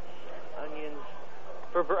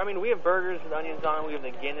 We have burgers with onions on them. We have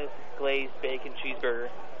the Guinness glazed bacon cheeseburger,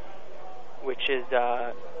 which is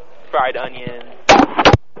fried onion,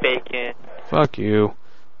 bacon. Fuck you. I'm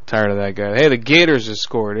tired of that guy. Hey, the Gators have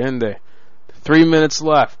scored, didn't they? 3 minutes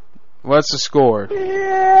left. What's the score?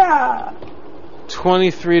 Yeah.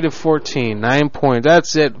 23-14, 9 points.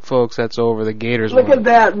 That's it, folks. That's over. The Gators Look won. at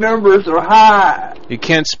that. Numbers are high. You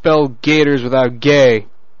can't spell Gators without gay.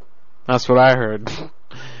 That's what I heard.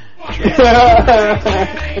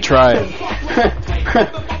 Try it.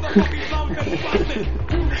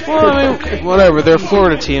 Well, whatever. They're a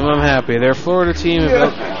Florida team. I'm happy. They're a Florida team.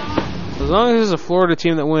 As long as it's a Florida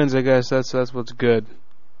team that wins, I guess that's what's good.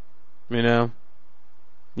 You know?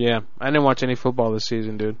 Yeah. I didn't watch any football this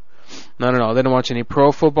season, dude. Not at all. Didn't watch any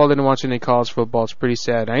pro football. Didn't watch any college football. It's pretty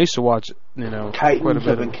sad. I used to watch, Titans quite a bit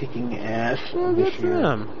have been kicking ass. Good for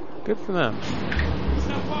them. Good for them.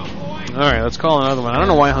 All right, let's call another one. I don't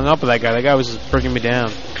know why I hung up with that guy. That guy was just bringing me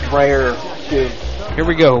down. Rare, dude. Here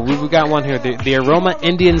we go. We got one here. The Aroma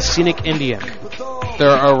Indian Scenic Indian.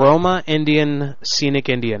 The Aroma Indian Scenic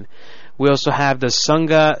Indian. We also have the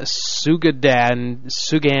Sugand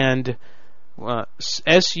SUGA.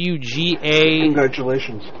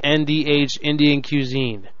 Congratulations. NDH Indian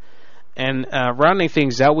cuisine. And rounding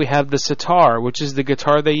things out, we have the sitar, which is the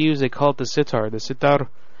guitar they use. They call it the sitar. The sitar.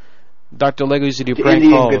 Dr. Lego used to do prank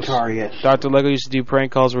Indian calls. Guitar, yes. Dr. Lego used to do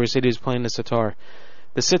prank calls where he said he was playing the sitar.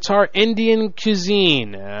 The sitar Indian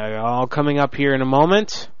cuisine. All coming up here in a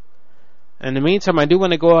moment. In the meantime, I do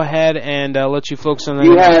want to go ahead and let you folks know.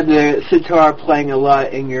 You had the sitar playing a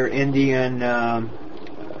lot in your Indian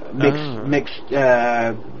mixed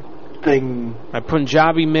thing. My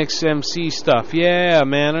Punjabi mix MC stuff. Yeah,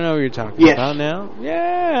 man, I know what you're talking about now.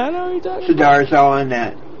 Yeah, I know what you're talking about. Sitar's all in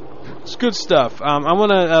that. It's good stuff. I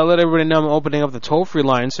want to let everybody know I'm opening up the toll-free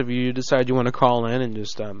line, so if you decide you want to call in and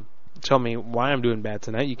just tell me why I'm doing bad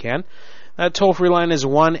tonight, you can. That toll-free line is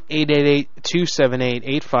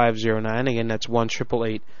 1-888-278-8509. Again, that's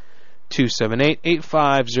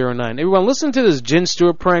 1-888-278-8509. Everyone, listen to this Jen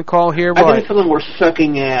Stewart prank call here. I think some we're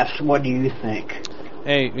sucking ass. What do you think?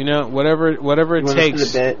 Hey, whatever it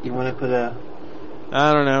takes. You want to put a...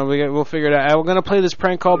 I don't know. We'll figure it out. We're going to play this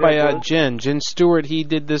prank call by Jen Stewart. He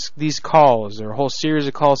did these calls. They're a whole series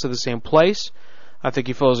of calls to the same place. I think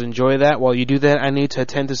you fellows enjoy that. While you do that, I need to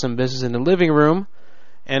attend to some business in the living room,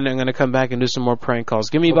 and I'm going to come back and do some more prank calls.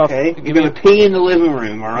 Give me about... Okay, you're going to pee in the living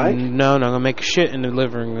room, all right? No, I'm going to make shit in the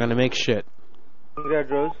living room. I'm going to make shit. Congrats,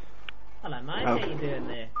 Rose. Hello, mate. How you doing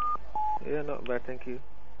there? Yeah, not bad, thank you.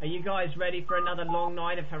 Are you guys ready for another long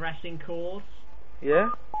night of harassing calls? Yeah?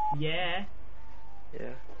 Yeah.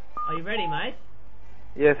 Yeah. Are you ready, mate?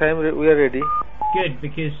 Yes, we are ready. Good,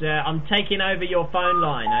 because I'm taking over your phone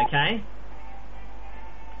line, okay?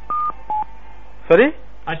 Sorry?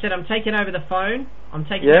 I said I'm taking over the phone. I'm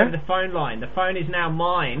taking over the phone line. The phone is now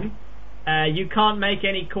mine. You can't make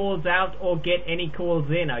any calls out or get any calls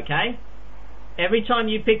in, okay? Every time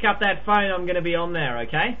you pick up that phone, I'm going to be on there,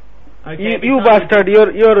 okay? Okay. You bastard!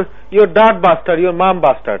 Your dad bastard! Your mom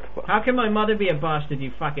bastard! How can my mother be a bastard?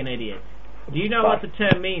 You fucking idiot! Do you know what the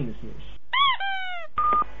term means?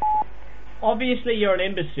 Obviously, you're an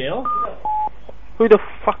imbecile. Who the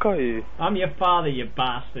fuck are you? I'm your father, you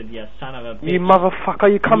bastard, you son of a bitch. You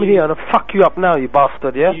motherfucker, you come here and I'll fuck you up now, you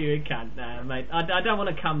bastard, yeah? You can't, mate. I don't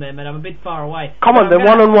want to come there, mate. I'm a bit far away. Come on, then,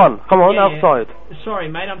 one-on-one. Come on, outside. Sorry,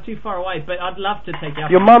 mate, I'm too far away, but I'd love to take you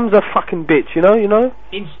up. Your mum's a fucking bitch, you know?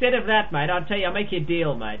 Instead of that, mate, I'll tell you, I'll make you a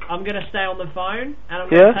deal, mate. I'm going to stay on the phone, and I'm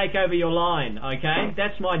going to take over your line, okay?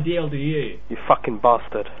 That's my deal to you. You fucking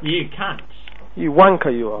bastard. You cunt. You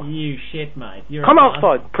wanker, you are. You shit, mate. Come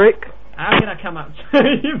outside, prick. How can I come up?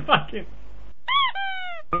 You fucking...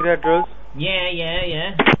 Congrats, Rose.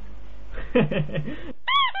 Yeah.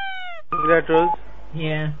 Congrats, Rose.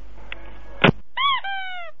 Yeah.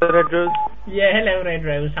 Red Rose. Yeah, hello, Red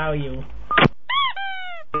Rose. How are you?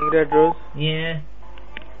 Red Rose. Yeah.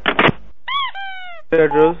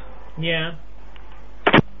 Red Rose. Yeah.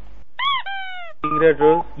 Red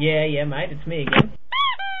Rose. Yeah, mate. It's me again.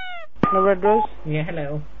 Hello, Red Rose. Yeah,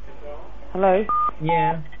 hello. Hello.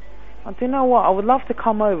 Yeah. Do you know what? I would love to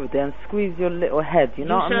come over there and squeeze your little head. You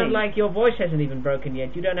know what I mean? You sound like your voice hasn't even broken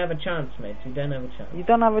yet. You don't have a chance, mate. You don't have a chance. You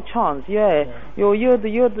don't have a chance. Yeah. You're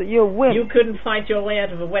wimp. You couldn't fight your way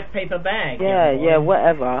out of a wet paper bag. Yeah,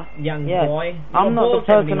 whatever. Young boy. I'm not the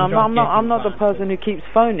person. I'm not the person who keeps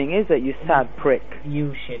phoning, is it? You sad prick.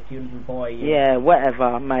 You shit, you little boy. You. Yeah,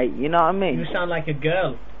 whatever, mate. You know what I mean? You sound like a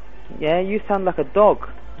girl. Yeah, you sound like a dog.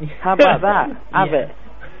 How about that? Have it.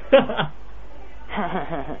 Hello,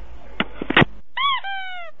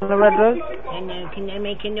 address? Hello, can I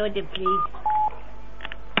make an order, please?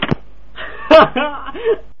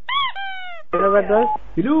 Hello, address?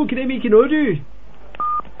 Hello, can I make an order?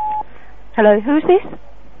 Hello, who's this?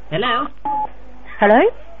 Hello? Hello?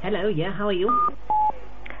 Hello, yeah, how are you?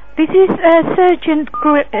 This is Sergeant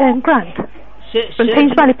Grant from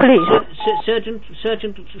Thames Valley Police.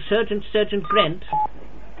 Sergeant Grant.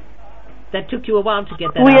 That took you a while to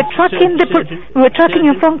get that We out. are tracking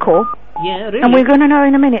your phone call. Yeah, really? And we're going to know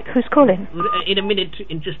in a minute who's calling. In a minute,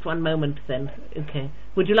 in just one moment, then. Okay.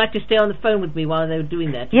 Would you like to stay on the phone with me while they were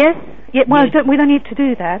doing that? Yes. Yeah. Well, Yes. we don't need to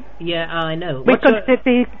do that. Yeah, I know. We've got to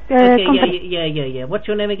the Okay, company. yeah. What's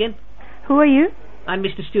your name again? Who are you? I'm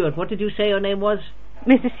Mr. Stewart. What did you say your name was?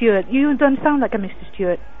 Mr. Stewart. You don't sound like a Mr.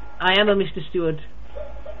 Stewart. I am a Mr. Stewart.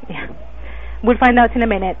 Yeah. We'll find out in a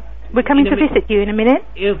minute. We're coming to visit you in a minute.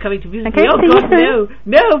 You're coming to visit Okay, me? Oh, see you God, no. soon.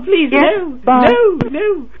 No, please, Yes, no. bye.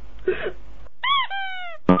 No.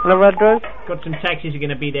 Hello, address? Got some taxis are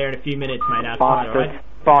going to be there in a few minutes, mate, outside, alright?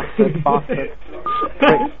 Bastard.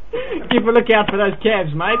 Keep a lookout for those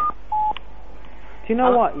cabs, mate. Do you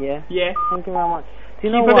know what, yeah? Yeah. Thank you very much. Do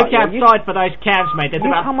you know Keep a what? look outside for those cabs, mate. There's you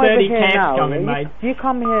about come 30 over here cabs now, coming, yeah? mate. You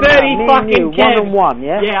come here 30 now, me and fucking you, cabs. one-on-one,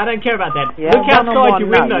 yeah? Yeah, I don't care about that. Yeah, Look outside your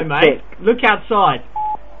now, window, you mate. dick. Look outside.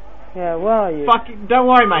 Yeah, where are you? Don't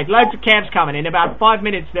worry, mate. Loads of cabs coming in. About 5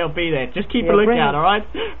 minutes they'll be there. Just keep a bring lookout, it. alright?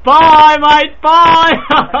 Bye, mate. Bye.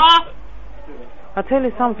 I'll tell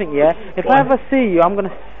you something, yeah? If I ever see you, I'm gonna...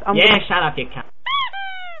 Shut up, you cunt.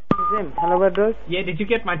 Him. Hello, address? Yeah, did you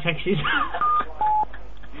get my taxis?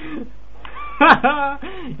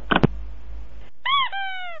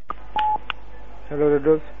 Hello,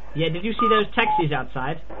 address? Yeah, did you see those taxis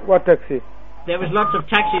outside? What taxi? There was lots of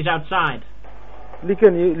taxis outside.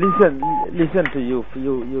 Listen to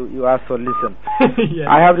you asshole, listen. Yeah.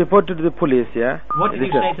 I have reported to the police, yeah? What did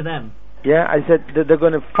you say to them? Yeah, I said that they're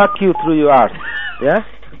gonna fuck you through your ass, yeah?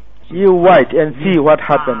 You wait and see what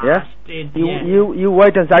happened, yeah? You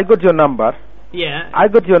wait and see. I got your number. Yeah. I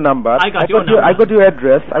got your number. I got your number. I got your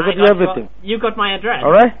address. I got your everything. You got my address.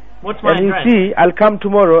 Alright? What's my address? And you see, I'll come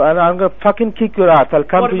tomorrow and I'm gonna fucking kick your ass. I'll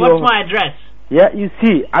come to your... What's my address? Yeah, you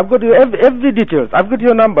see, I've got your every details. I've got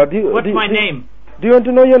your number. What's my name? Do you want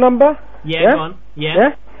to know your number? Yeah, go on.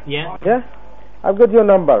 Yeah. Yeah? I've got your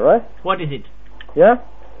number, right? What is it? Yeah?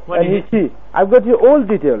 What and is you see, I've got your all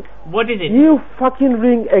details. What is it? You fucking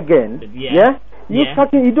ring again. Yeah. You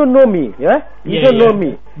don't know me, yeah? You don't know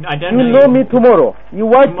me. I don't you know me tomorrow. You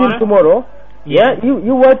wait till tomorrow. Yeah.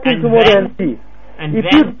 You wait till tomorrow and see. And if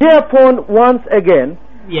you dare phone once again,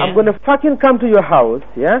 yeah. I'm gonna fucking come to your house,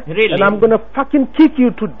 yeah? Really? And I'm gonna fucking kick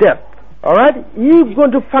you to death. Alright? You're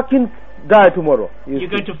going to fucking die tomorrow. You're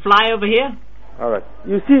going to fly over here? Alright.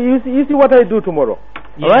 You see what I do tomorrow.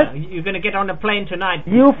 Yeah, alright? You're going to get on the plane tonight.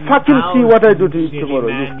 You fucking see what I do to you tomorrow.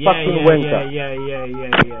 Man. You fucking wanker.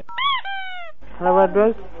 Yeah. Hello,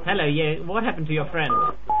 address? Hello, yeah. What happened to your friend?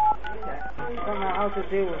 I don't know how to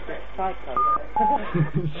deal with that psycho.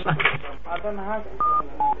 I don't know how to...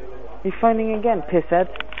 You phoning again, pisshead?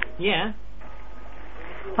 Yeah.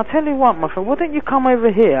 I'll tell you what, my friend. Why don't you come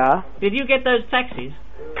over here? Did you get those taxis?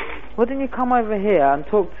 Why don't you come over here and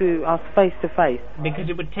talk to us face to face? Because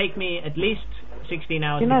it would take me at least 16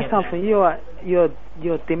 hours you to know get something? there.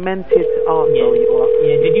 You're demented arsehole. You are.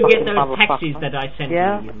 Yeah, did you get Fucking those taxis motherfucker. that I sent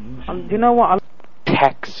yeah? you? Do you know what?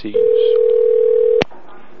 Taxis.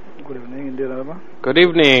 Good evening, India. Good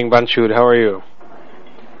evening, Banchud. How are you?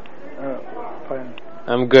 Fine.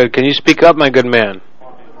 I'm good. Can you speak up, my good man?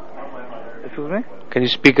 Excuse me? Can you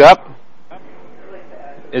speak up?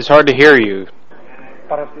 It's hard to hear you.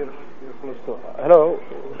 Hello.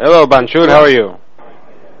 Hello, Banchud. How are you?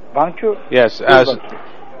 Banchud? Yes.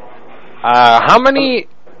 How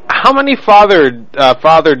many father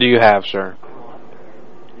do you have, sir?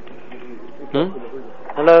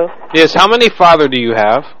 Hello. Yes. How many father do you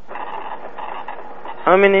have?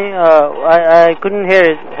 How many? I couldn't hear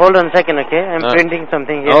it. Hold on a second, okay? I'm printing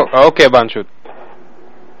something here. Oh, okay, Banchud.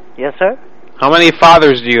 Yes, sir. How many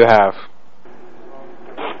fathers do you have?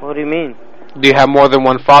 What do you mean? Do you have more than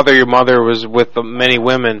one father? Your mother was with many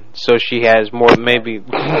women, so she has more. Maybe.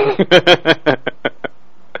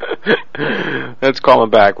 Let's call them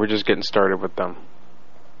back. We're just getting started with them.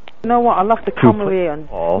 You know what? I love to come over here and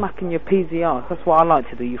smack in your peasy ass. That's what I like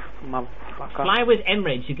to do, you motherfucker. Fly with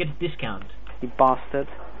Emirates, you get a discount. You bastard.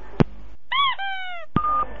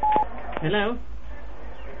 Hello?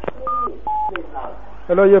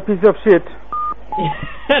 Hello, you piece of shit.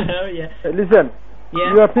 Hello, yeah. Listen.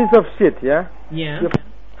 Yeah. You're a piece of shit, yeah? Yeah.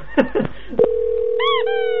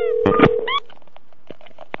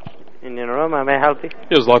 Indian Hello, may I help you?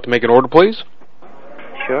 Yes, I'd like to make an order, please.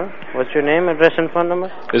 Sure. What's your name, address, and phone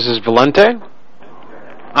number? This is Valente.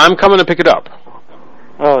 I'm coming to pick it up.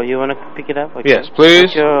 Oh, you want to pick it up? Okay. Yes, please.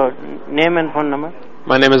 What's your name and phone number?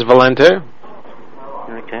 My name is Valente.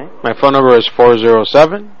 Okay. My phone number is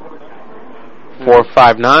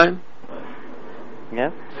 407-459. Yeah.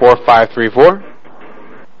 4534.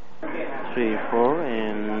 34,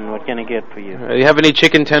 and what can I get for you? Do you have any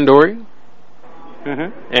chicken tandoori?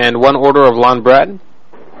 Mm-hmm. And one order of naan bread?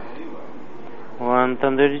 One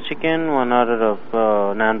tandoori chicken, one order of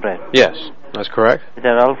naan bread. Yes, that's correct. Is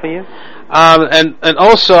that all for you? And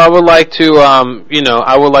also I would like to I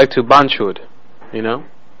would like to banchud,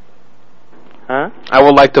 Huh? I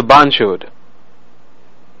would like to banchud.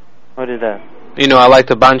 What is that? I like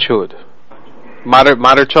to banchud.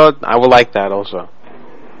 Madarchod, I would like that also.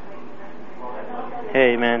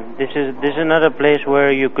 Hey man, this is not a place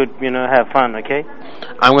where you could have fun, okay?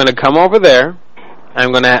 I'm gonna come over there.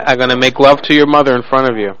 I'm gonna make love to your mother in front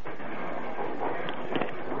of you.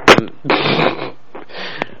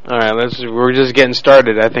 All right, we're just getting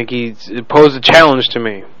started. I think he posed a challenge to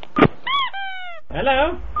me.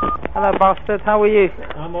 Hello. Hello, bastard. How are you?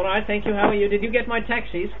 I'm all right, thank you. How are you? Did you get my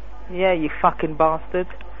taxis? Yeah, you fucking bastard.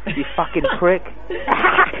 You fucking prick.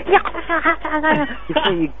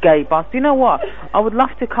 You gay bastard. You know what? I would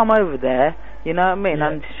love to come over there, you know what I mean,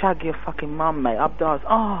 and shag your fucking mum, mate. Up there.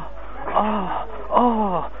 Oh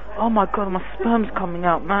my god, my sperm's coming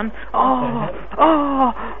out, man. Oh,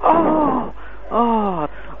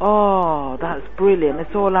 that's brilliant.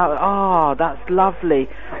 It's all out. Oh, that's lovely.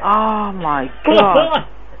 Oh my god.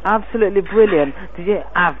 Absolutely brilliant. Did you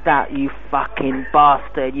have that, you fucking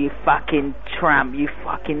bastard, you fucking tramp, you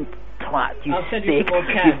fucking twat, you stick,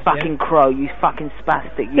 you fucking crow, you fucking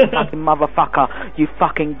spastic, you fucking motherfucker, you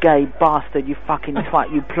fucking gay bastard, you fucking twat,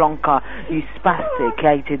 you plonker, you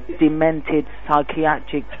spasticated, demented,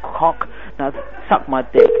 psychiatric cock. Now, suck my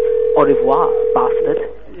dick. Au revoir, bastard.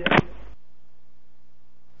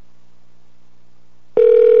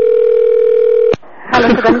 Hello,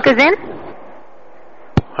 Sudan Cuisine.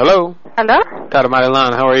 Hello. Hello.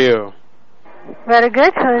 Taramarilan, how are you? Very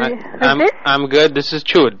good. Who's this? I'm good. This is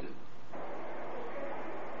Chud.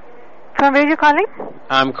 From where are you calling?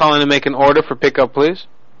 I'm calling to make an order for pickup, please.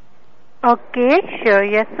 Okay, sure.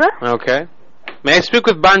 Yes, sir. Okay. May I speak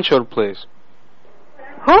with Banchod, please?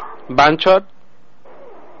 Who? Banchod?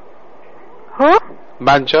 Who?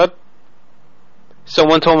 Banchod?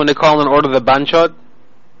 Someone told me to call and order the Banchod.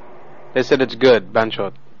 They said it's good,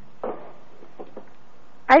 Banchod.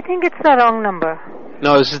 I think it's the wrong number.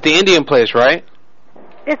 No, this is the Indian place, right?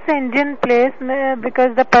 It's an Indian place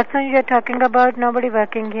because the person you're talking about, nobody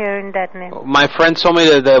working here in that name. My friend told me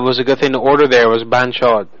that was a good thing to order there was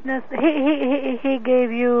Banchod. No, he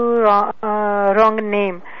gave you wrong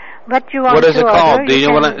name. But you want what is it called?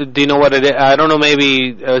 Order, do you know what it is? I don't know.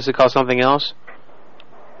 Maybe is it called something else?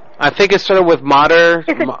 I think it started with Mader.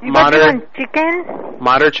 Chicken?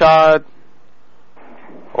 Madarchod.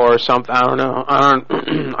 Or something, I don't know.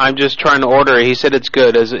 I'm just trying to order it. He said it's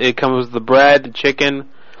good. It comes with the bread, the chicken,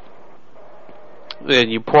 and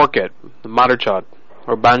you pork it. The madarchod.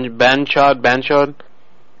 Or banchod.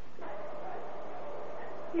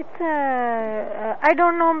 It's I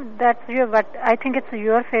don't know but I think it's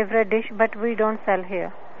your favorite dish, but we don't sell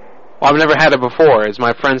here. Well, I've never had it before. As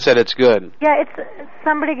my friend said, it's good. Yeah,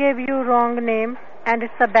 somebody gave you wrong name, and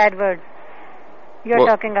it's a bad word you're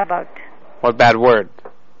talking about. What bad word?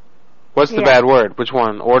 What's the bad word? Which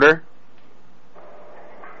one? Order?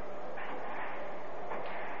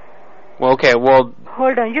 Well, okay. Well,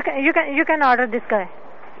 hold on. You can order this guy.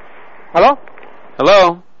 Hello?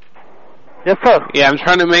 Hello? Yes, sir. Yeah, I'm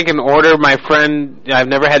trying to make an order. My friend, I've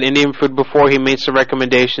never had Indian food before. He made some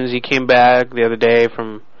recommendations. He came back the other day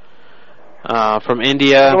from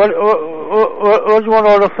India. What do you want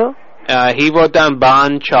to order, sir? He wrote down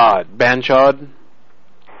banchod,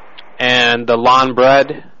 and the lan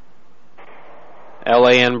bread.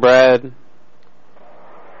 LAN bread.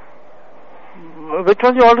 Which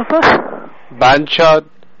one you order, sir? Banchod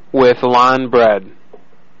with lan bread.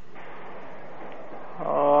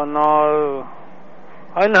 Oh no,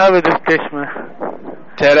 I don't have this dish, man.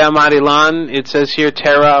 Tera Mari Lan. It says here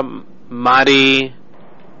Tera Mari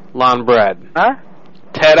Lan bread. Huh?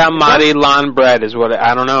 Tera Mari Lan bread is what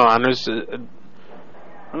I don't know.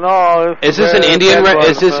 No. Is this an Indian?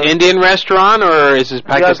 Is this Indian restaurant or is this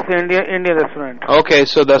Pakistan? Yes, Indian restaurant. Okay,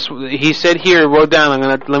 so that's he said here. Wrote down.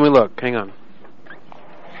 Let me look. Hang on.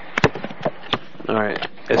 All right.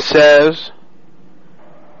 It says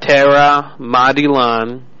Tera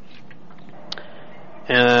Madilan.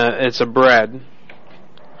 It's a bread,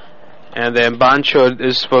 And then banchod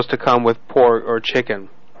is supposed to come with pork or chicken.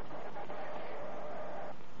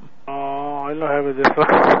 Oh, I don't have this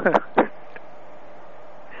one.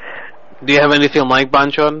 Do you have anything like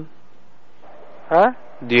banchod? Huh?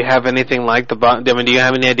 Do you have anything like the I mean, do you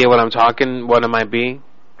have any idea what what it might be?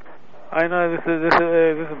 I know this is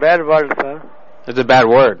a bad word, sir. It's a bad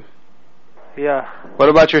word. Yeah. What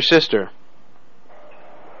about your sister?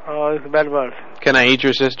 Oh, it's a bad word. Can I eat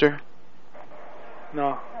your sister?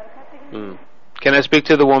 No. Can I speak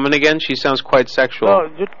to the woman again? She sounds quite sexual. No,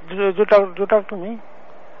 you talk to me.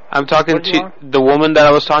 I'm talking to the woman that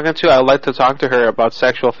I was talking to. I'd like to talk to her about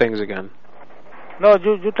sexual things again. No,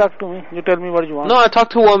 you talk to me. You tell me what you want. No, I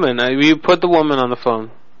talked to a woman. You put the woman on the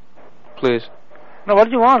phone, please. No, what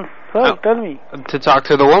do you want? Sir, tell me. To talk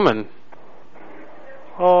to the woman.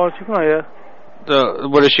 Oh, she's not here.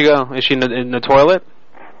 Where does she go? Is she in the toilet?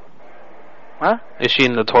 Huh? Is she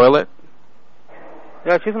in the toilet?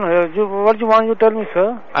 Yeah, she's not here. What do you want? You tell me,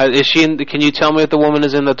 sir. Is she in? Can you tell me if the woman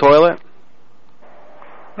is in the toilet?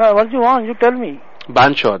 No, what do you want? You tell me.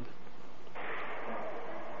 Banchod.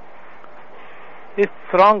 It's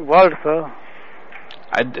wrong word, sir.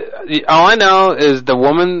 All I know is the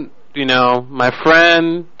woman, my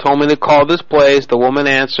friend told me to call this place. The woman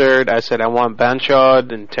answered. I said, I want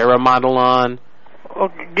banchod and Terra Modelon.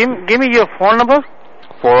 Okay, give me your phone number.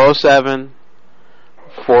 407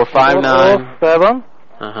 459 407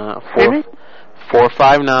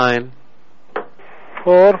 459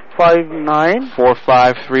 459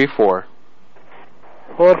 4534.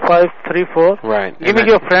 4534. Right. Give me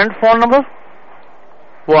your friend's phone number.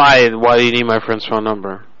 Why do you need my friend's phone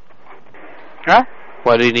number? Huh?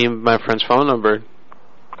 Why do you need my friend's phone number?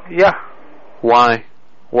 Yeah. Why?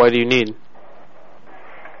 Why do you need?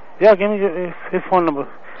 Yeah, give me his phone number.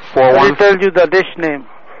 415. He tell you the dish name.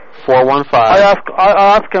 415. I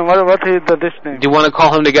ask him what is the dish name. Do you want to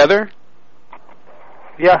call him together?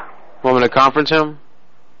 Yeah. Want me to conference him?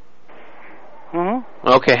 Mm-hmm.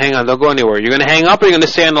 Okay, hang on. Don't go anywhere. You're going to hang up or you're going to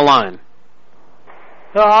stay on the line?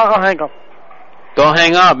 No, I'll hang up. Don't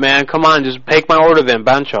hang up, man. Come on, just take my order then,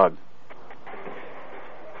 banchod.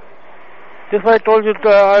 Just I told you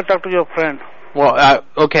I'll talk to your friend. Well,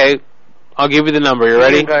 okay. I'll give you the number. You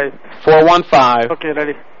ready? Guys. 415. Okay,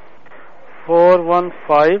 ready.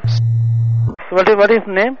 415. So what is his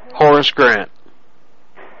name? Horace Grant.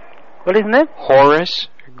 What is his name? Horace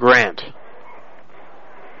Grant.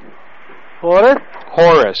 Horace?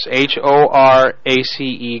 Horace.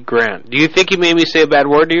 Horace Grant. Do you think he made me say a bad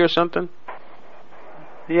word to you or something?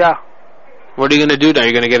 Yeah. What are you going to do now? Are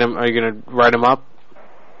you going to write him up?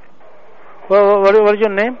 Well, what is your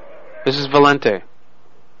name? This is Valente.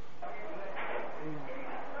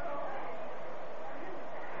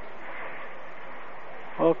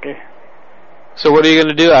 Okay. So what are you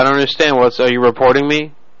going to do? I don't understand. Are you reporting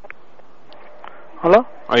me? Hello?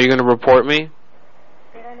 Are you going to report me?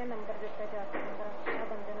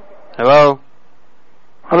 Hello?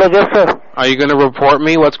 Hello, yes, sir. Are you going to report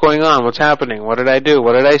me? What's going on? What's happening? What did I do?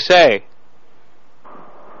 What did I say?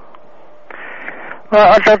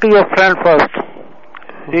 I'll talk to your friend first.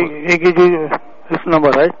 He gave you his number,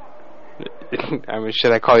 right? I mean,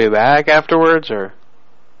 should I call you back afterwards, or?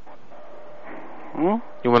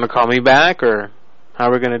 You want to call me back, or how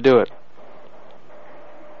are we going to do it?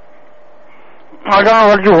 I don't know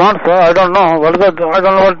what you want, sir. I don't know. I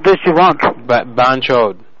don't know what dish you want.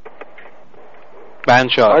 Banchod.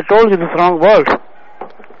 Banchod. I told you this wrong word.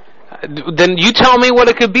 Then you tell me what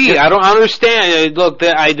it could be. I don't understand. Look,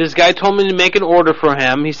 this guy told me to make an order for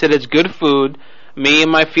him. He said it's good food. Me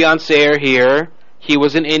and my fiancée are here. He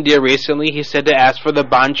was in India recently. He said to ask for the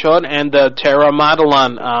banchod and the Terra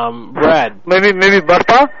Modelon bread. Maybe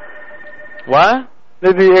bartha? What?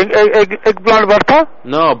 Maybe eggplant bartha?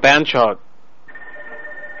 No, banchod.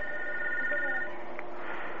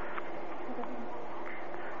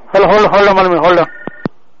 Hold on.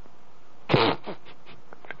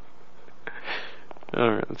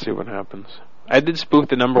 Alright, let's see what happens. I did spoof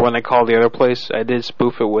the number when I called the other place. I did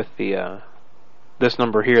spoof it with this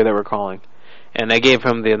number here that we're calling. And I gave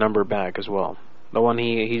him the number back as well. The one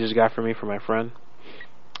he just got for me for my friend.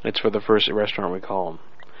 It's for the first restaurant we call him.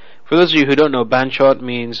 For those of you who don't know, banchod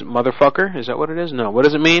means motherfucker. Is that what it is? No. What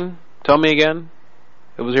does it mean? Tell me again.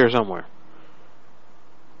 It was here somewhere.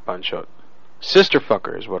 Banchod. Sister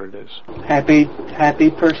fucker is what it is. Happy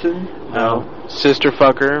person? No. Sister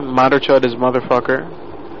fucker. Motherchod is motherfucker.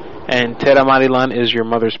 And Terra Modelon is your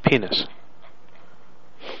mother's penis.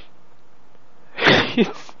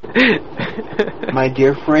 My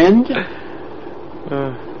dear friend?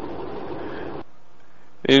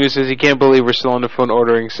 He says he can't believe we're still on the phone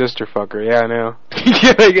ordering sister fucker. Yeah, I know.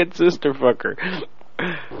 Yeah, I get sister fucker.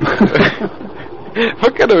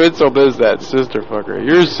 What kind of insult is that, sister fucker?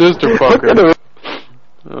 You're a sister fucker.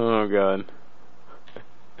 Oh god.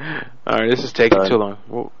 Alright, this is taking too long.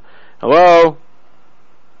 Whoa. Hello?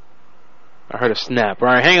 I heard a snap.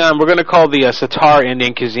 Alright, hang on. We're gonna call the Sitar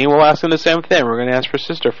Indian cuisine. We'll ask them the same thing. We're gonna ask for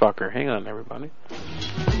sister fucker. Hang on, everybody.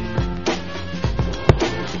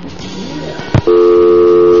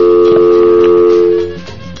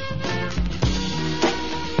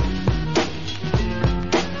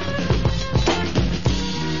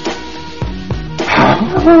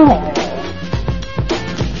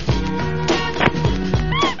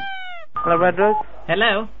 Hello, Red Rose.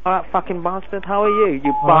 Hello. Alright, fucking bastard, how are you?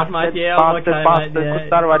 You Alright, bastard, mate, yeah, bastard, okay, bastard. mate, yeah,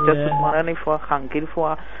 Kuttar wajah yeah. sut marani for hankir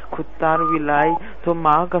for kuttar vilai to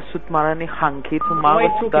maga sut marani hankir to Why maga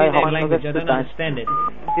talking sudai in that hamaga language? I don't sudai. understand it.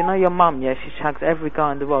 You know your mum, yeah, she shags every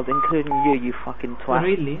guy in the world, including you, you fucking twat.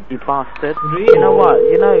 Really? You bastard. Really? You know what?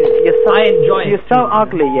 You know, you're so, I enjoy you're it so too.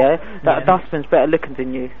 ugly, yeah, that dustbin's better looking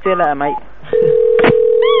than you. See you later, mate.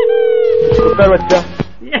 Kuttar wajah.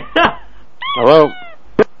 Yeah. Hello?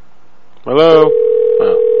 Hello?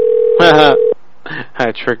 Oh.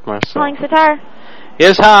 I tricked myself. Calling Sitar.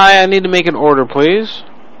 Yes, hi. I need to make an order, please.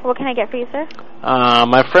 What can I get for you, sir?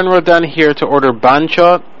 My friend wrote down here to order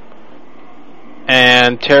banchot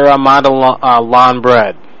and terra madeleine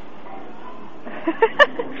bread.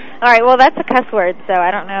 Alright, well, that's a cuss word, so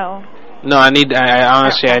I don't know. No, I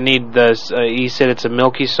honestly, I need this. He said it's a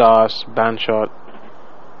milky sauce, banchot.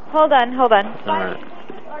 Hold on. Alright.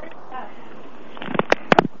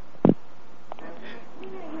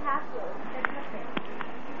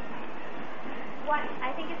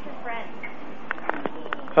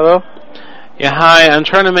 Hello? Yeah, hi. I'm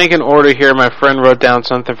trying to make an order here. My friend wrote down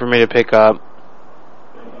something for me to pick up.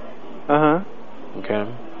 Uh-huh. Okay.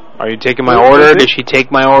 Are you taking my order? Did she take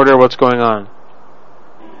my order? What's going on?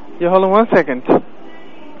 Yeah, hold on 1 second.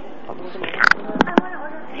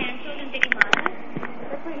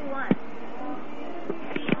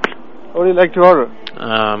 What do you like to order?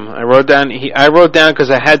 I wrote down because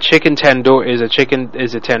I had chicken tandoori. Is a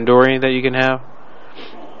tandoori that you can have?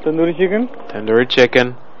 Tandoori chicken? Tandoori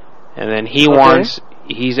chicken. And then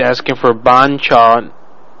he's asking for banchot.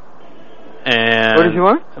 And what does he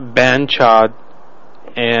want? Banchot.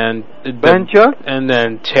 And Banchot? And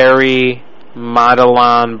then terry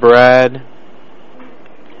madeleine bread.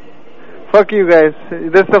 Fuck you guys.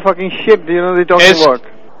 That's the fucking shit, you know, they're talking about.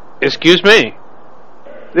 Excuse me?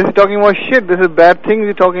 This is talking about shit. This is bad things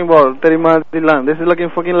you're talking about. Terry madeleine. This is looking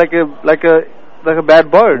fucking like a bad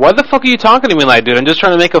bird. What the fuck are you talking to me like, dude? I'm just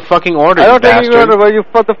trying to make a fucking order, I don't you take you order, but you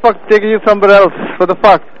what the fuck taking you somewhere else. What the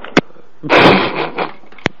fuck?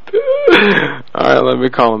 Alright, let me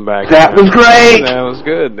call him back. That was great. That was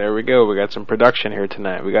good. There we go. We got some production here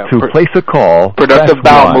tonight. We got to place a call. Productive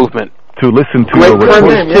bowel movement. To listen to a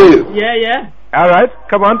recording. Yeah. Alright,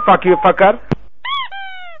 come on, fuck you, fucker.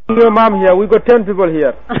 Your mom here. We got 10 people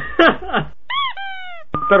here.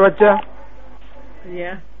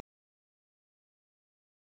 Yeah.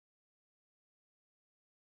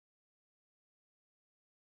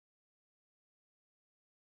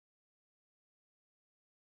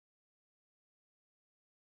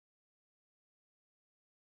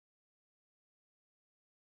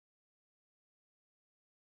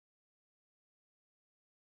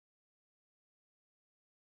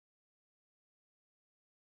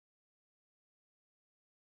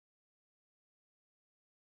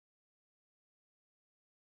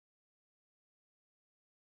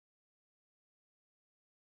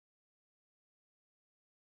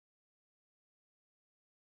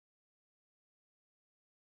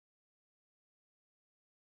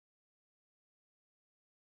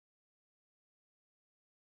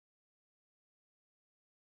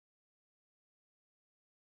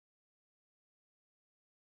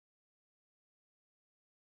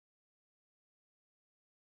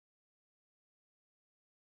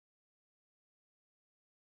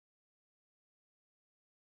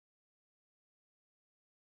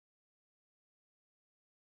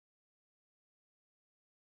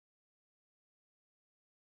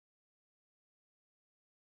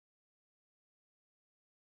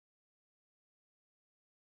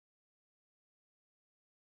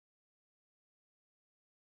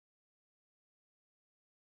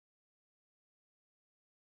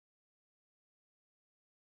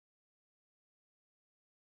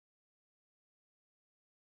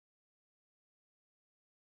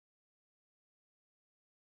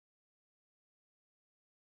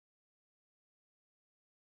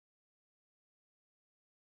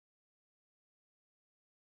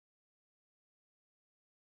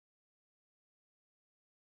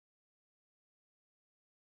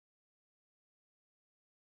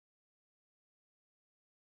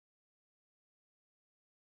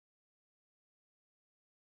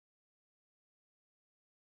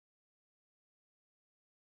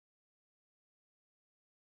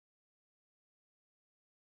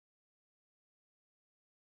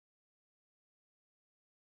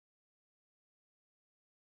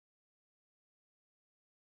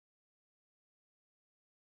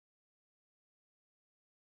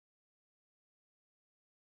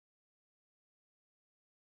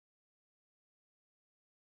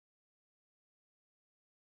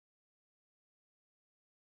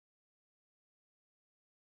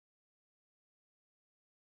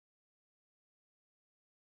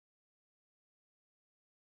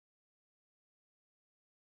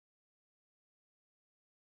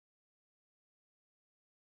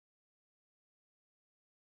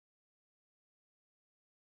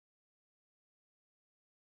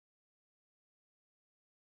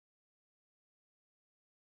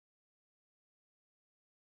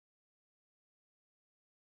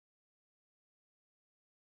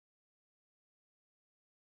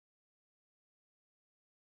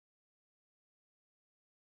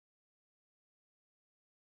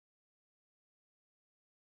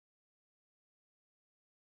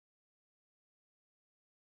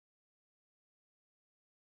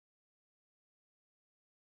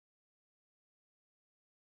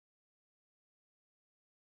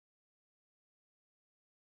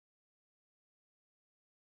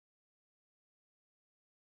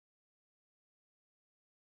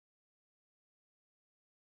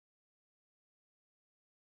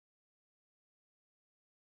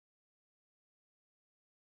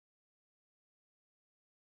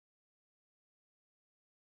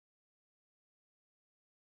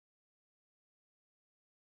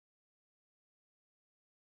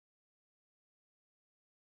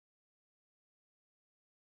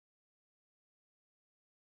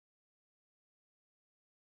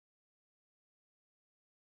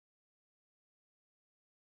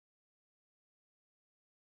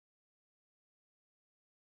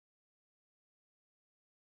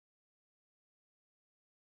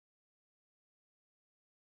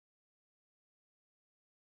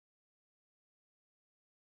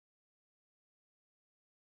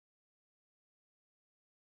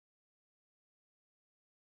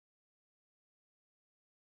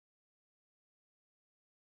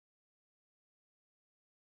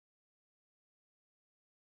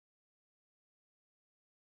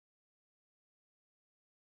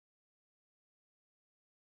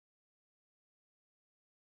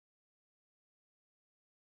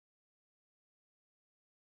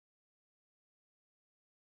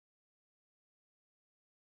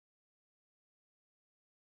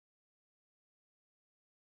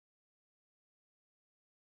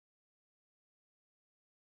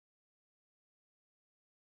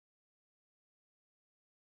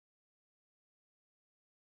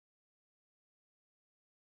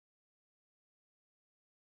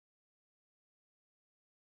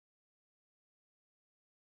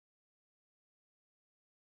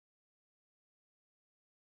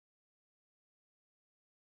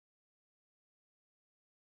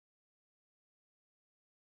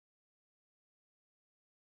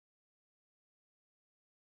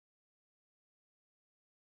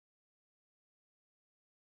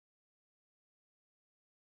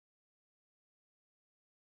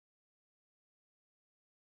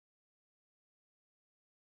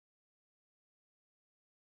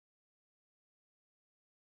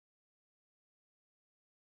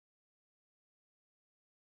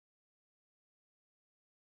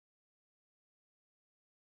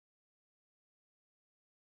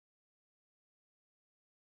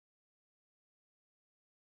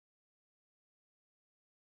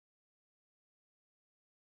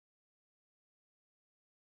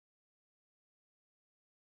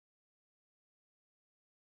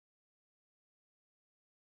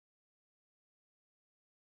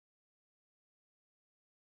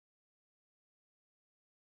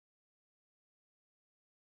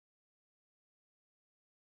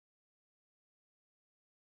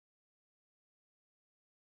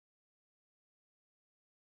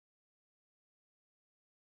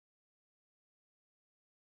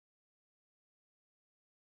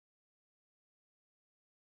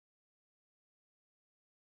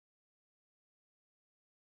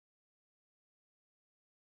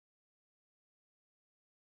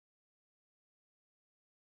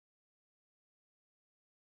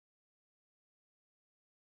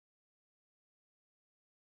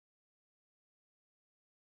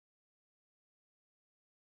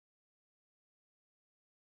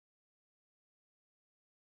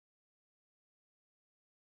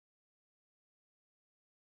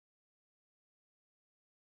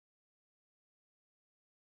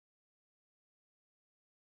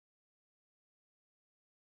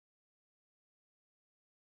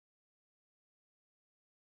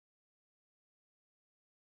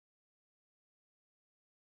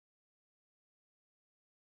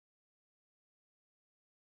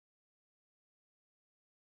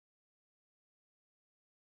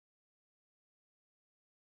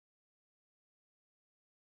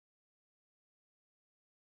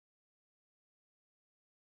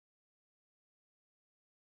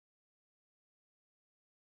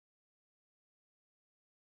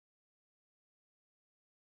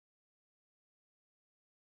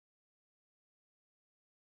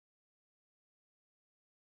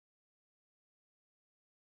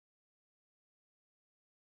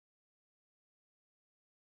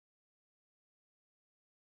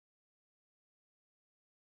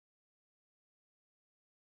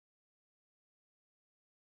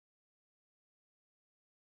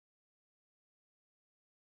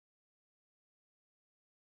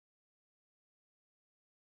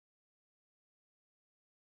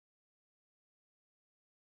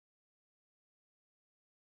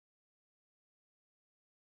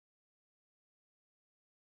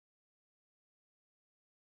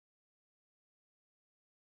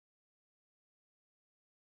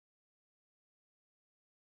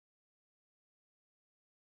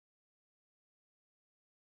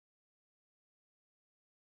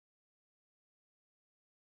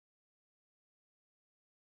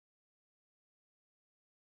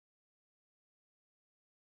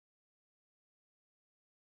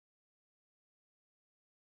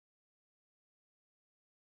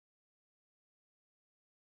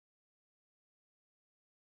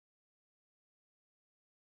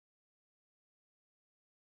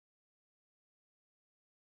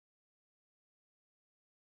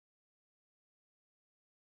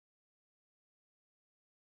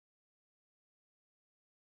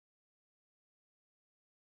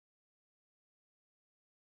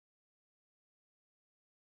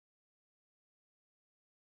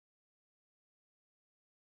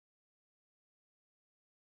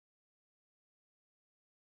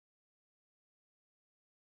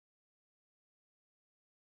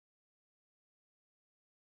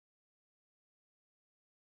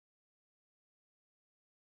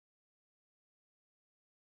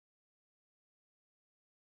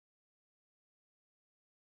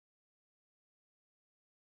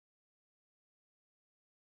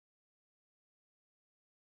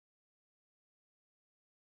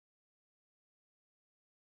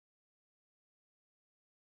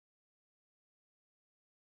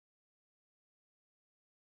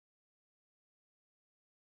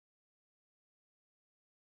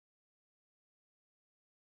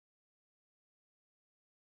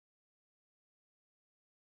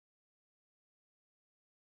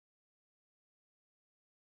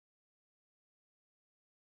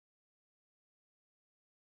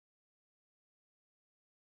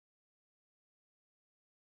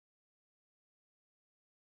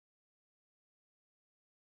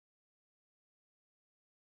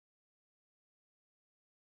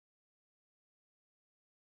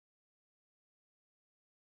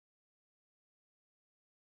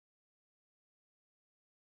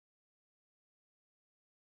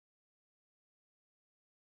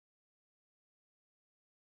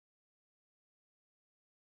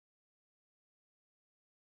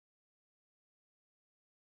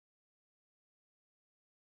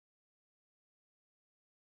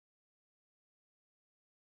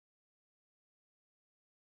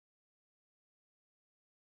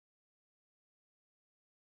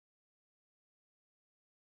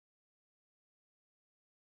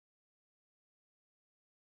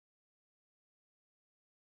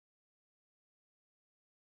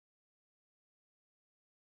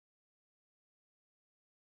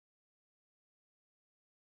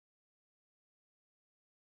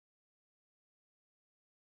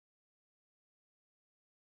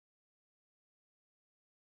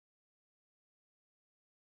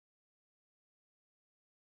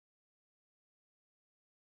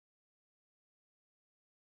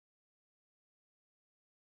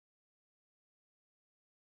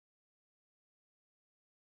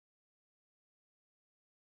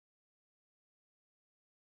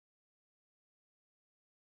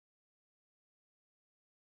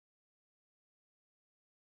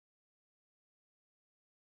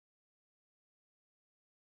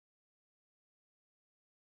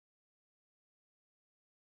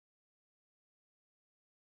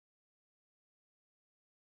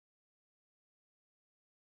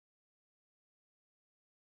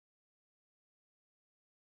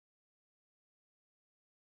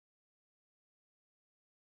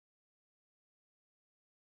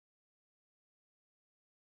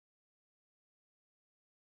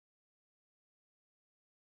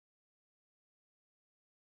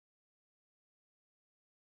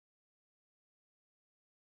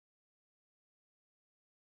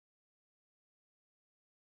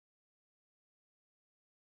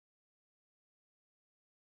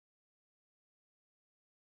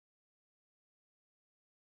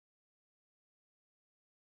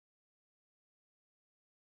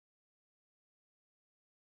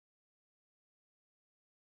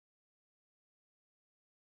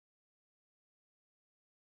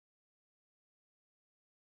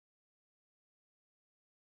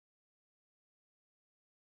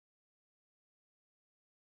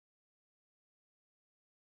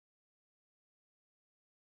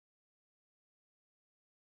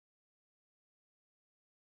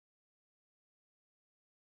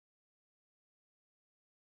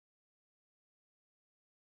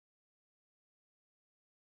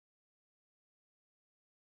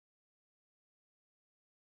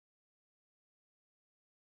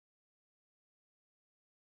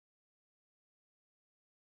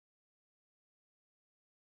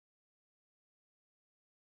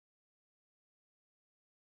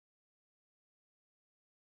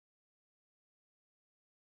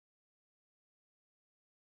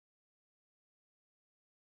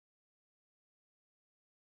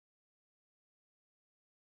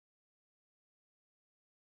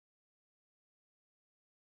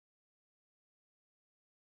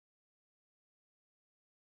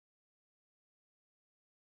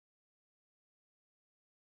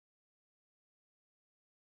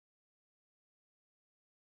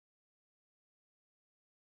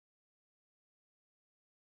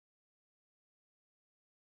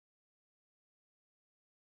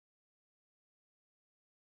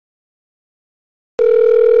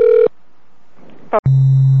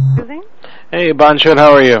 Hey, Banshut,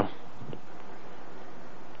 how are you?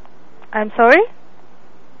 I'm sorry?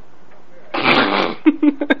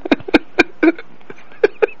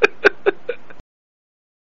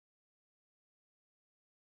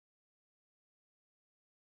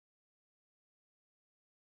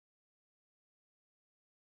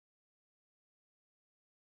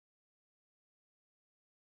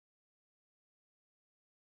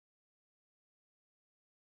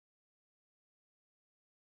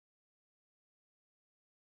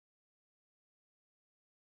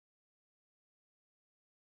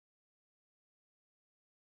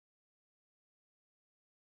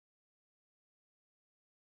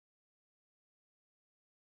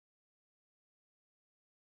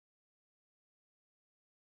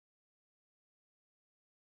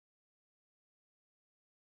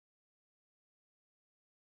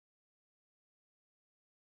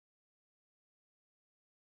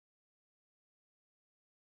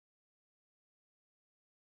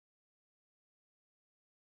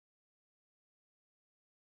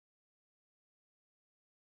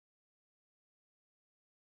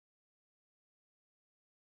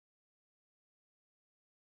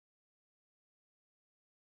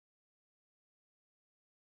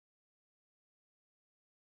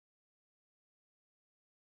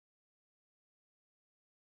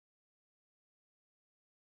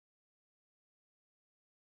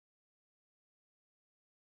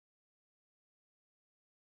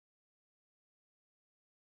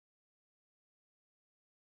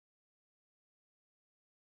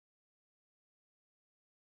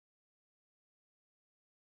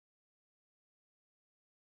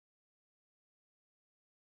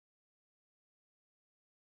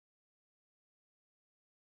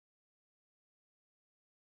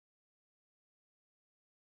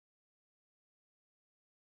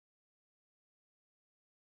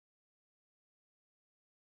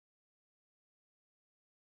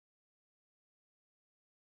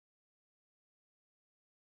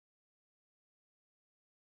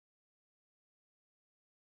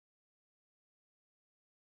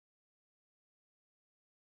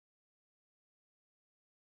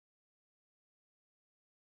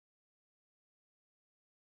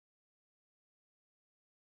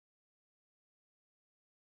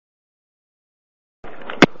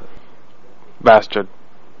 Bastard.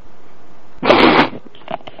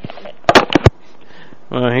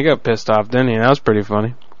 Well, he got pissed off, didn't he? That was pretty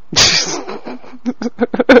funny.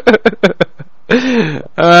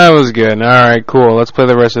 That was good. Alright, cool. Let's play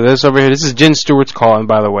the rest of this over here. This is Jen Stewart's calling,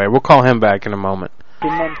 by the way. We'll call him back in a moment.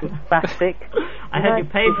 Spastic. I had you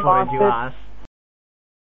paid for it, you ass.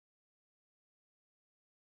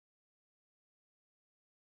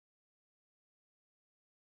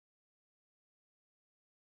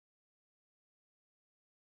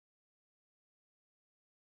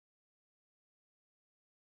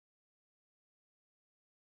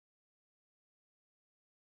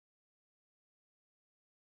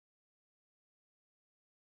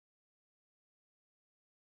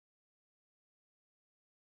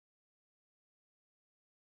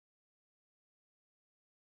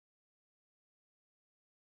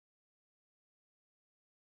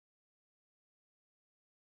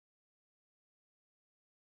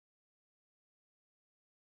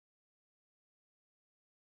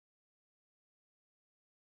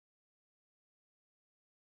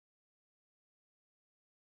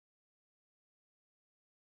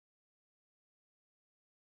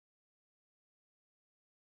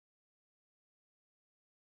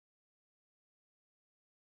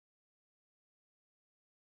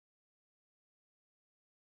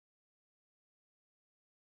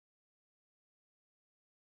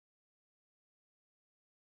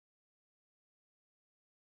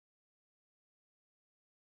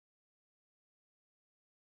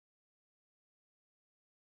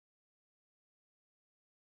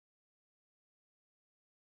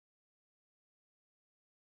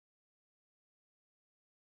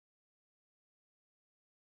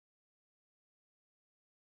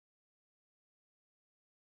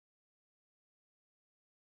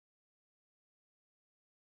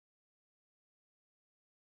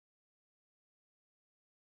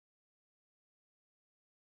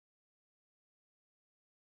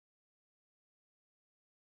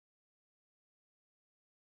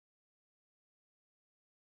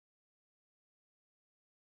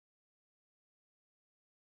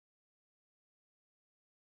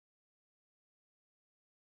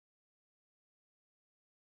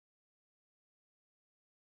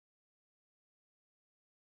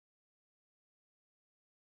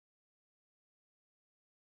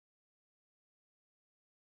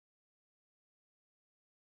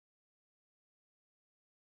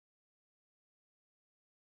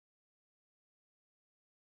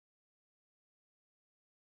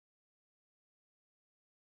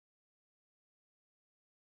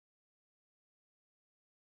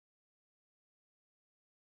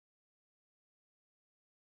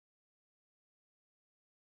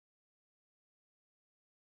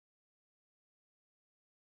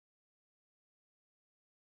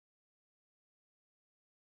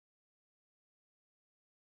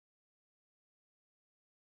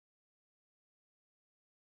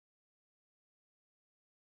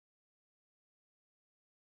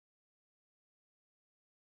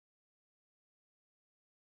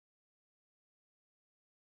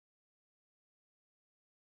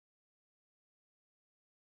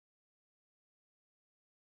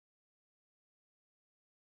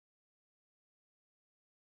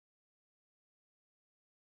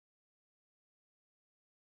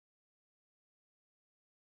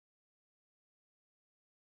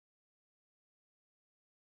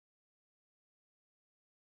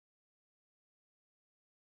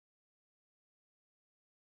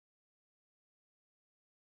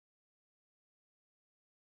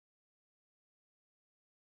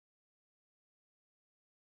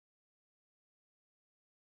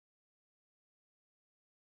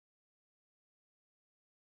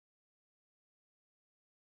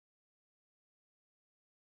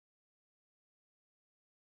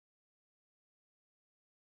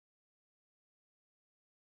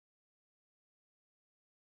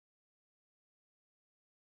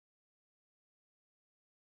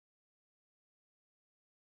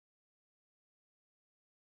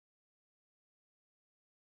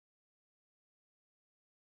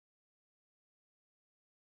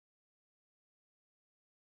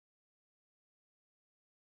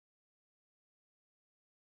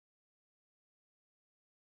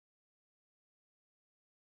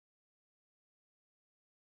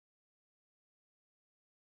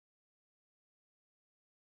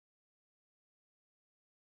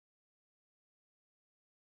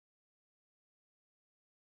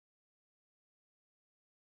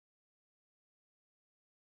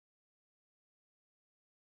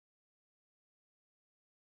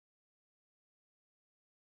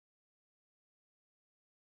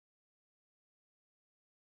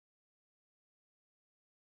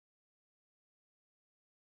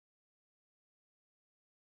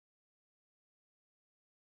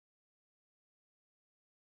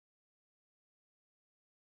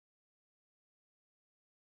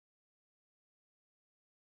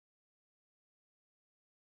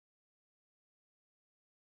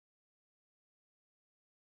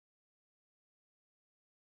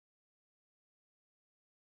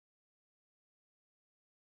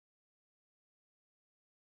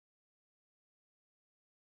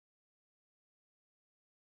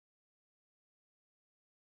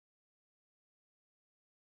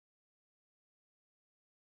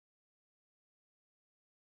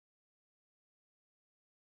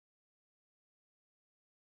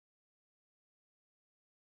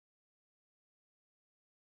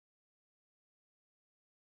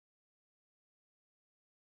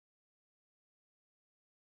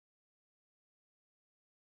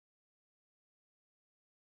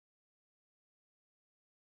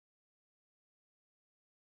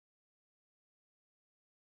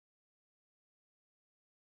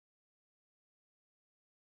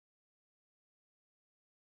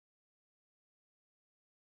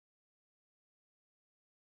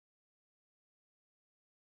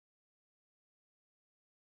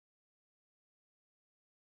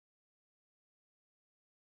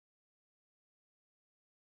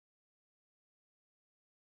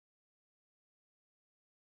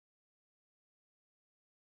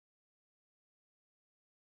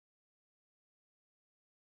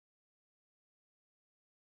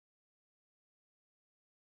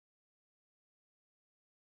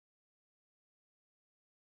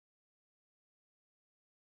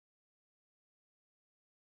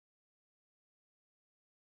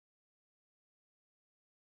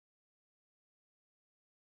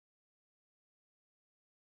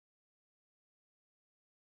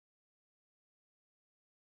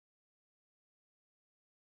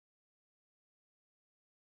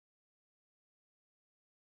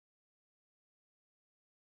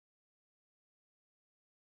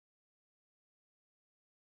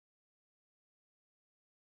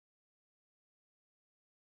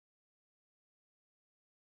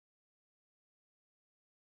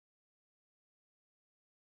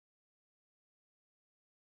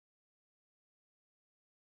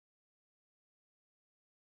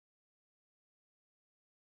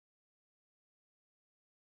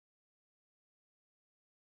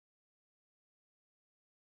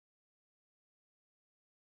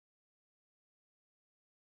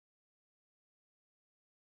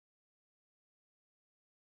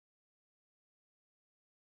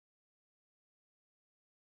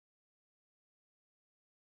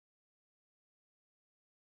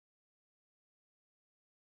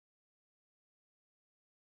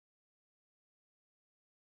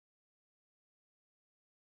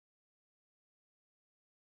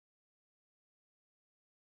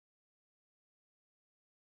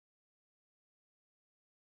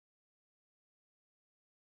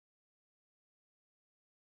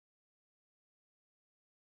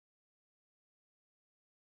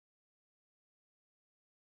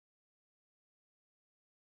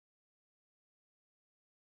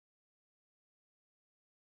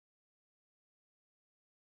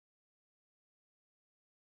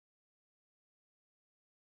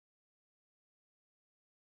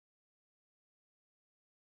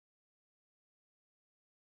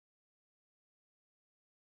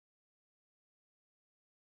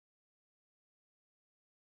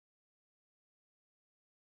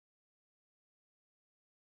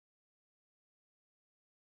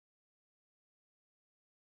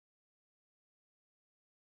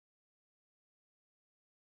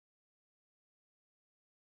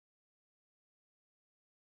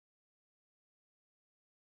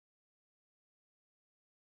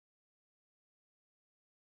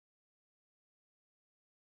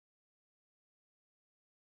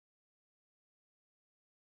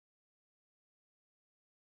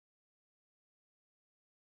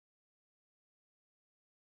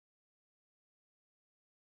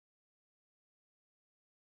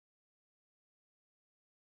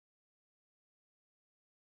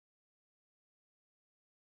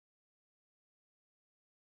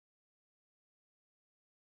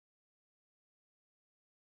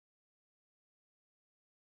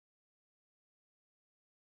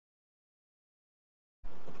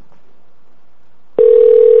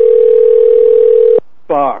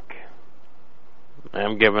 Fuck.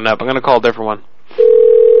 I'm giving up. I'm going to call a different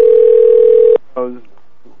one.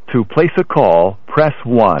 To place a call, press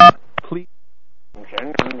 1. Please.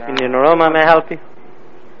 Indian Aroma, may I help you?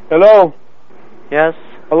 Hello? Yes?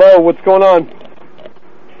 Hello, what's going on?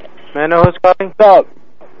 May I know who's calling? What's up?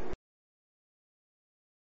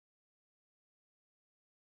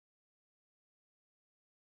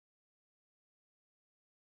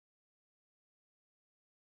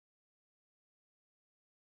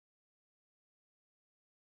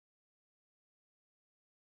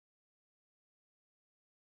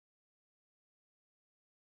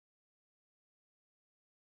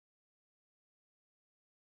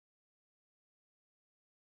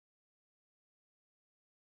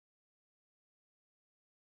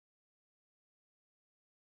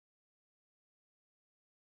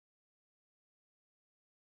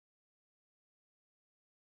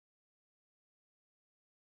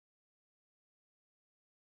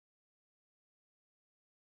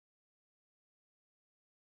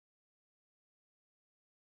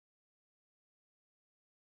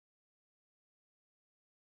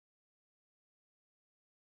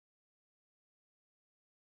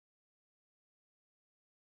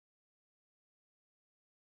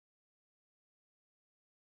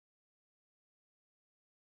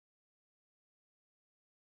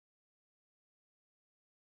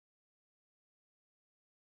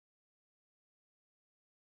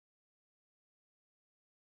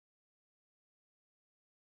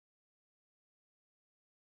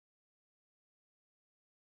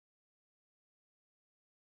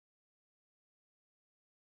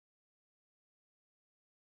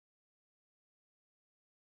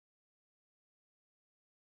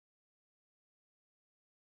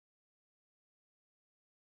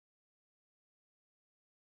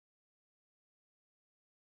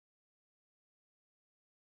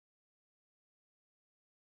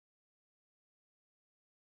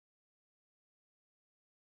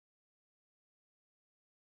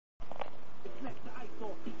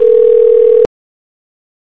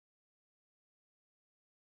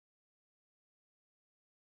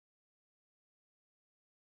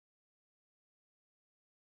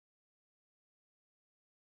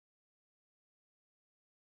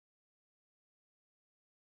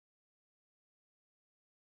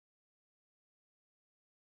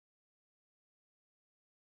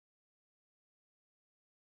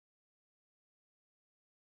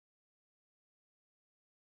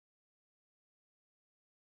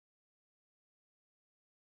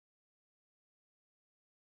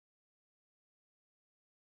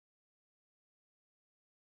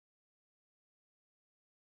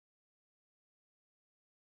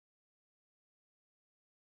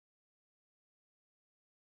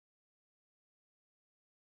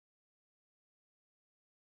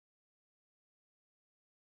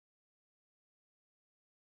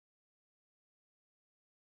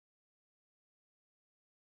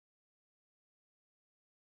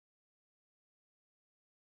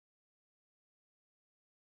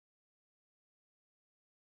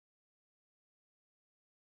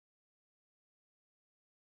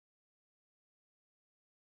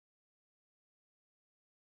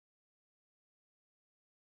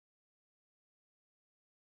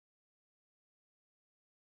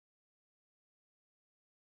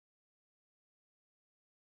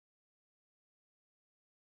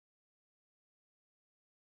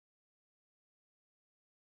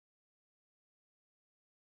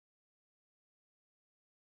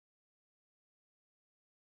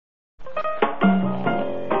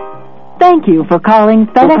 Thank you for calling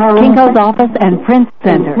FedEx Kinko's office and print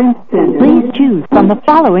center. Please choose from the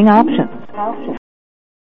following options.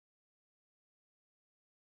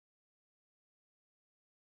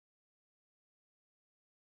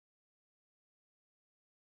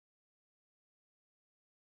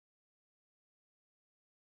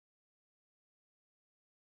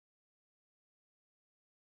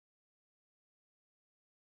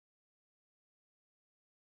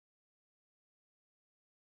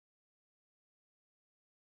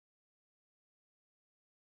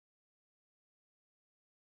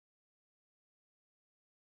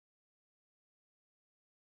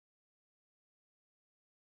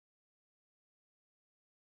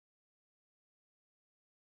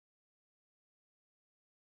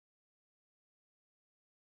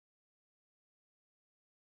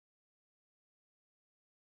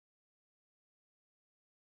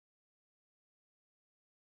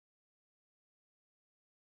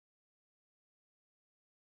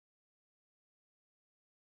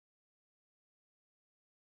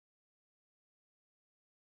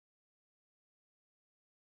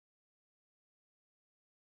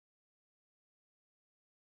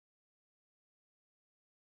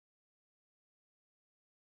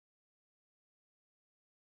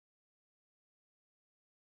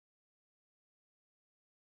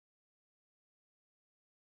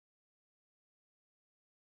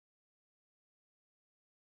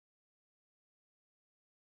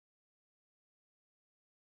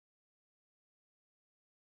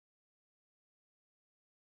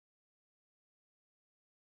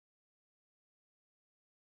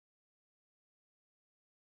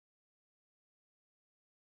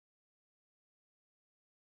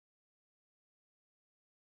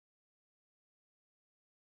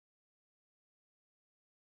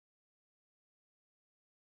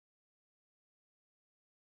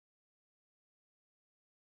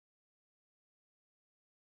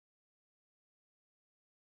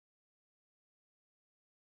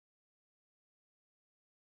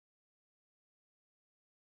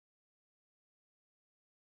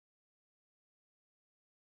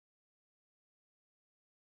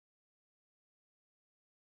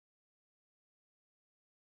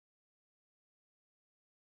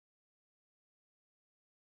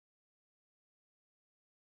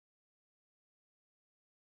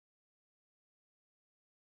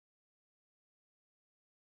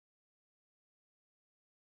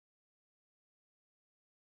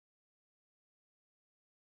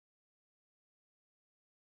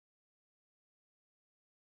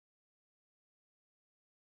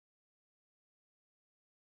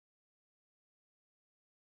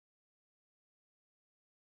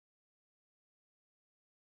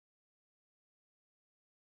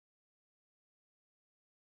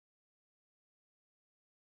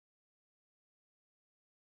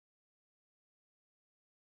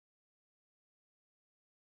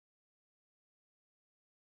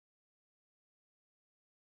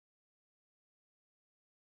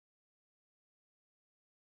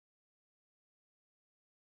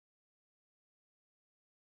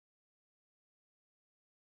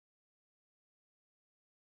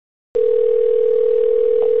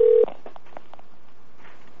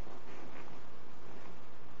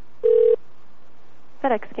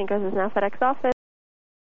 FedEx Kinko's is now FedEx office.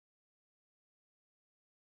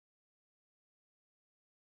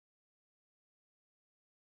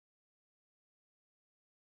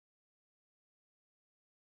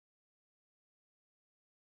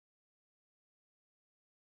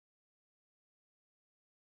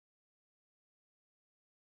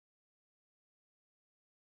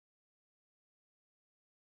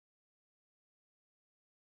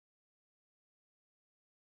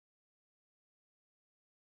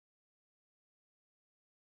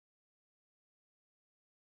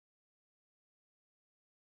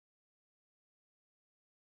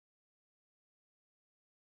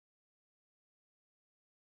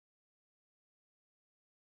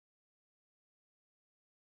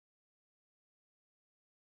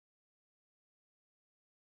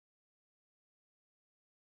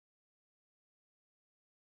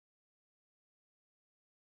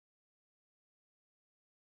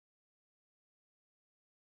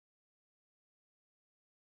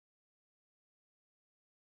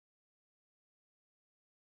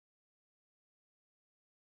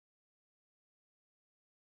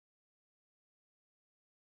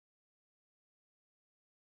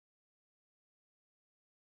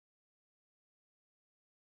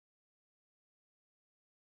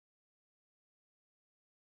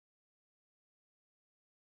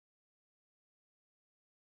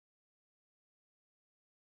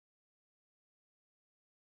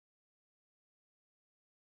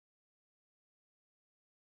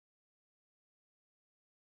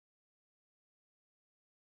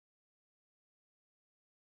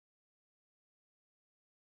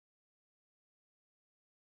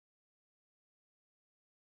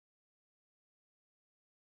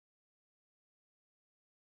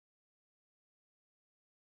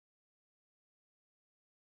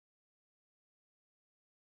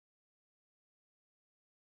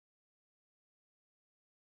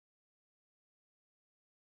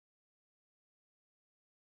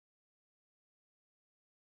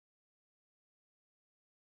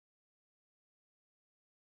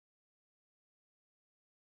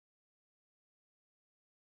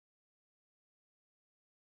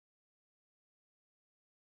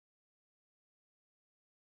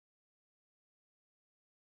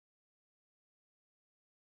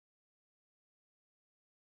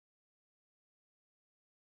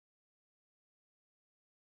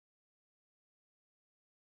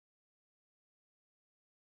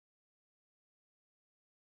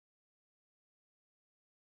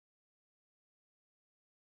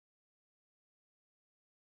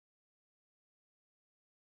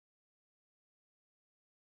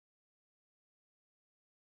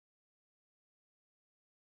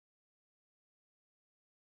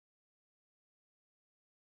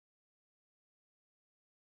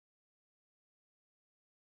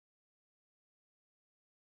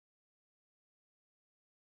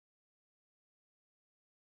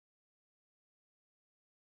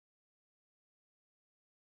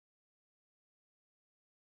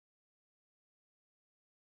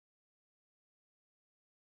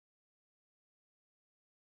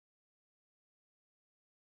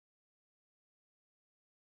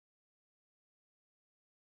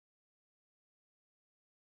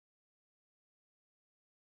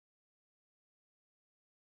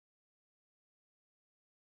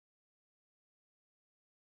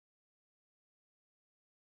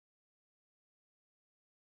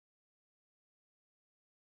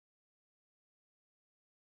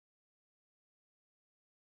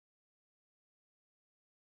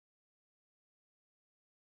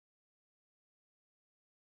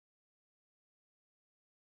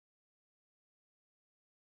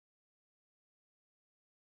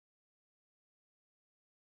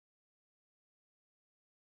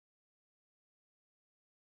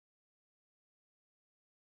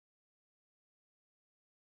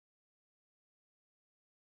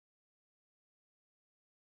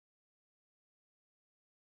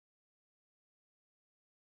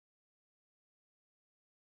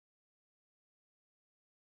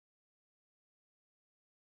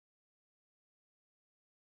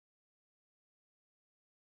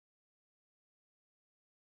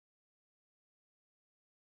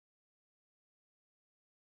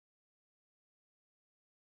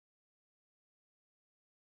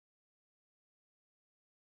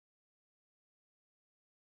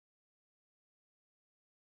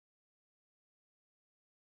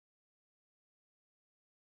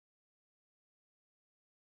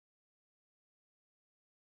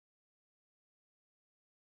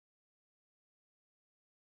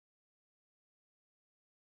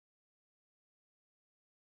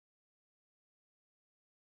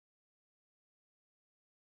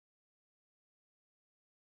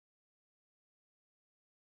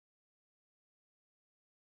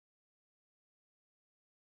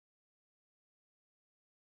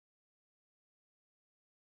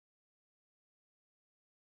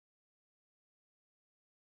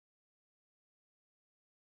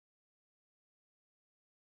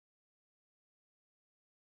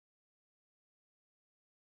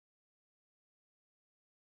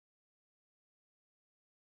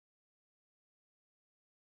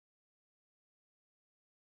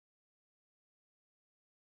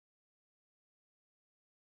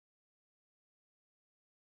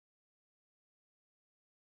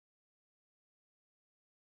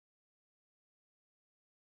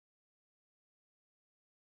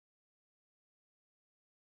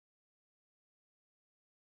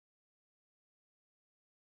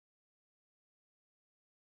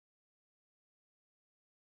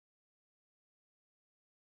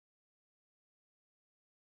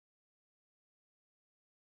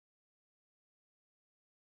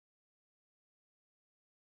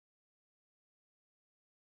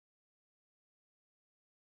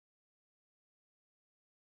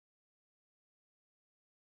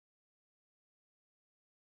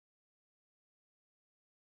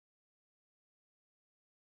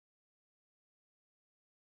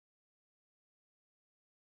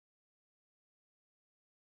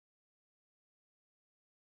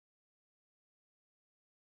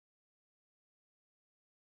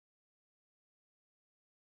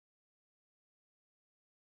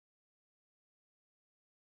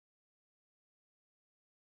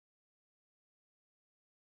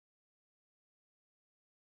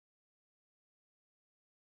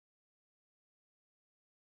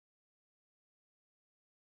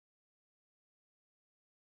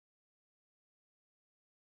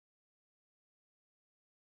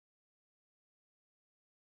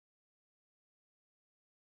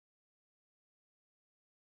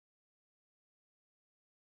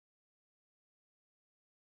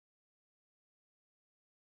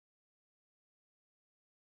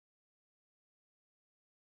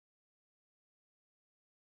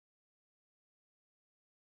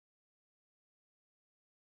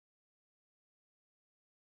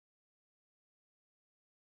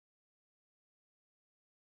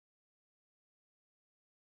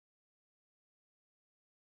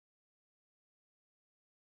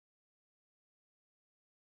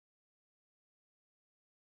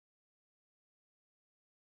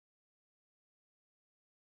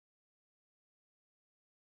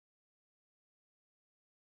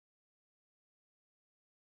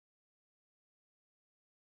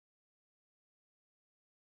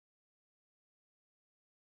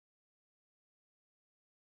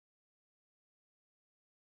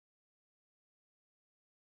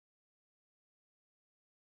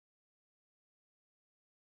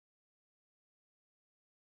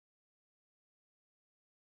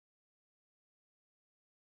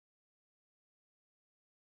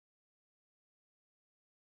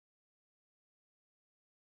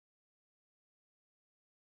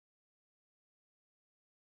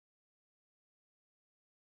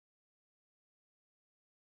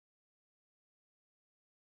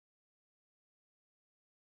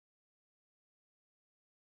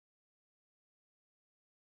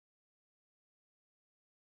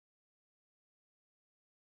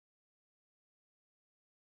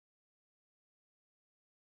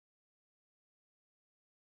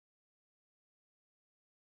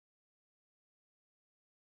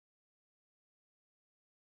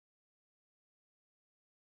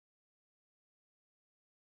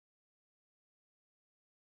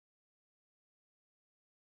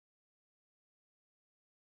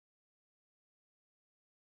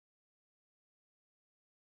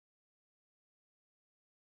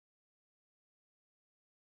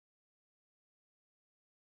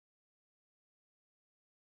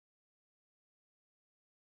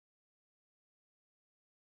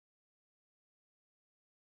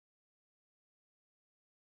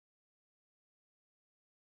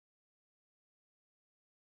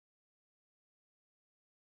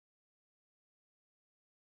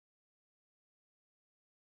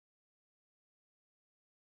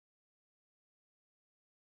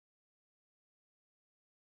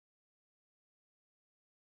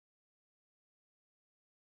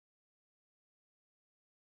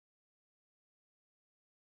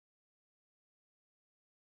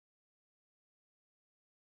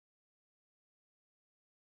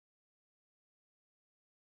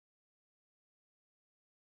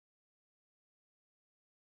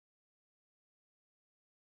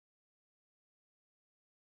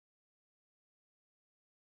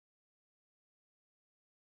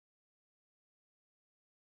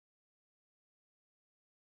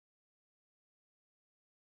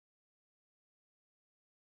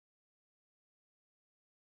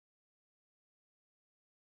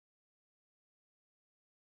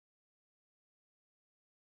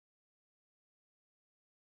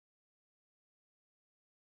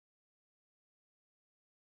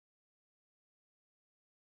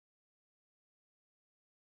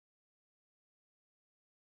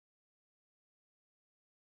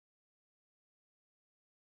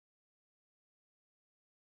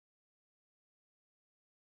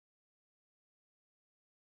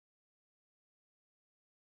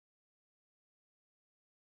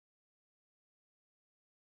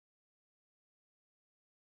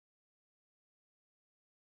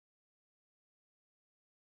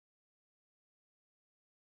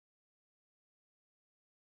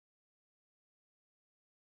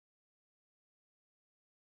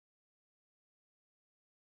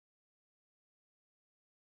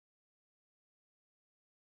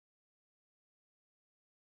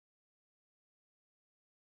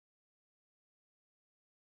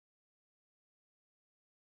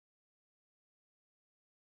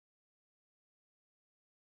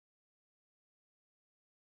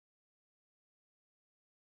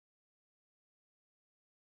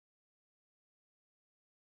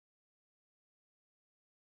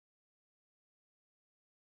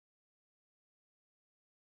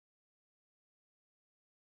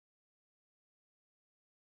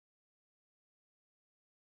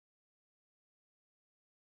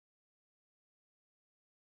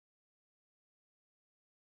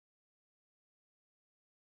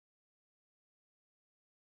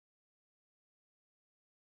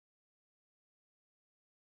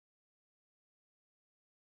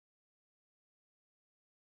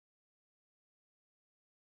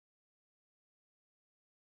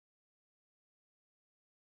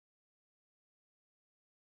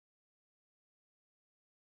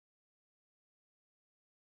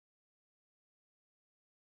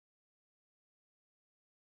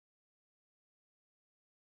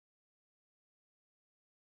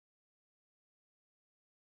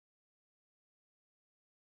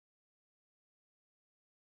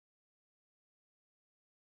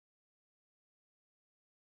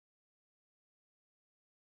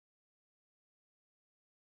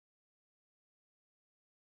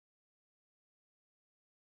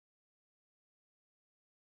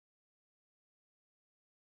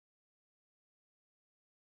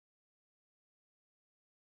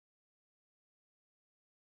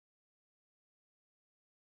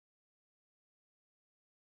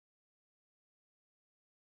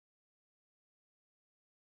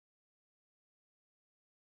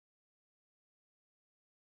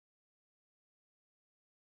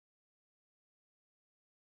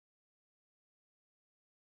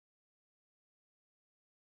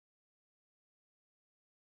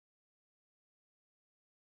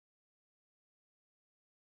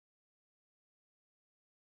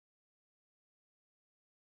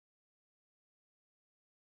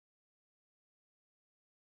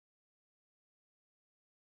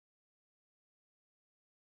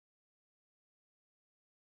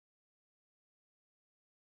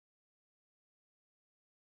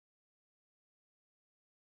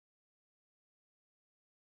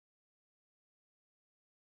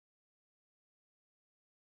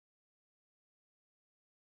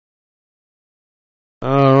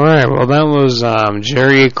 Alright, well that was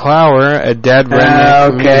Jerry Clower, a dead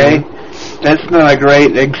redneck. Okay. That's not a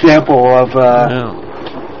great example of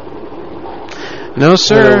No,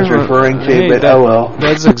 sir. what I was referring to, Hey, but oh well.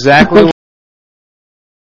 That's exactly what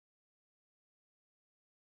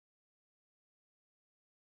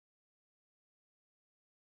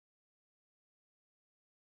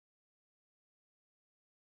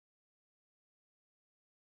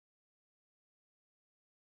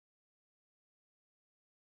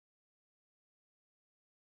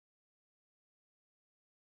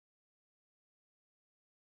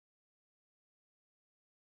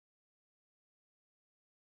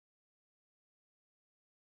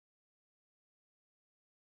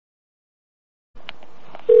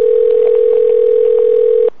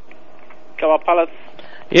Palace.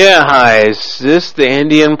 Yeah, hi. Is this the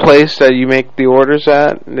Indian place that you make the orders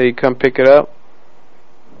at? That you come pick it up?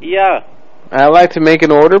 Yeah. I'd like to make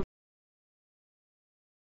an order.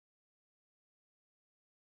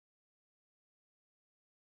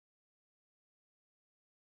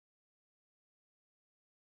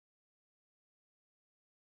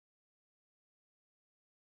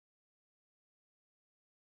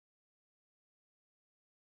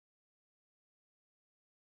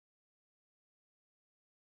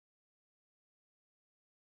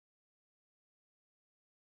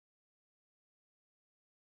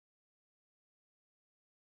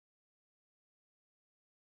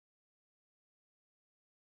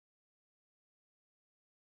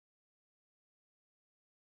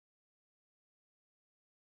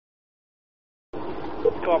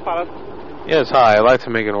 Palace. Yes, hi. I'd like to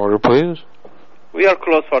make an order, please. We are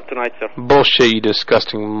closed for tonight, sir. Bullshit, you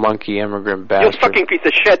disgusting monkey immigrant bastard. You fucking piece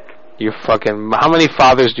of shit. You fucking... How many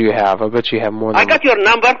fathers do you have? I bet you have more than... I got your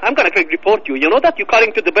number. I'm gonna report you. You know that? You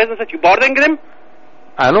calling to the business that you bothering them?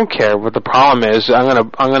 I don't care what the problem is. I'm gonna...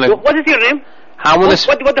 What is your name? What is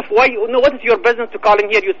your business to calling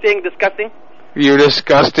here? You're saying disgusting? You're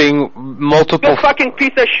disgusting multiple... You fucking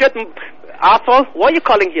piece of shit, asshole. Why are you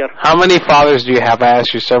calling here? How many fathers do you have? I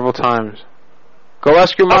asked you several times. Go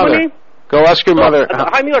ask your mother. How many? Go ask your mother.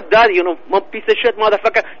 I'm your daddy, you know, piece of shit,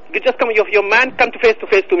 motherfucker. You just come, your man, come to face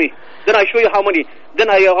to me. Then I show you how many. Then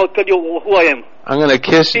I'll tell you who I am. I'm gonna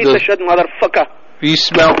kiss piece of shit, motherfucker. You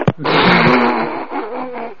smell.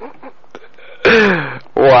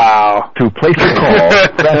 Wow. To place a call,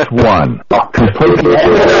 press 1. To place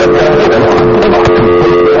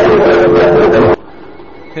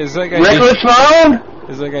Is that guy Reckless phone?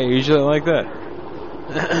 Is that guy usually like that?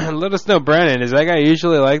 Let us know, Brandon. Is that guy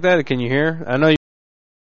usually like that? Can you hear? I know you.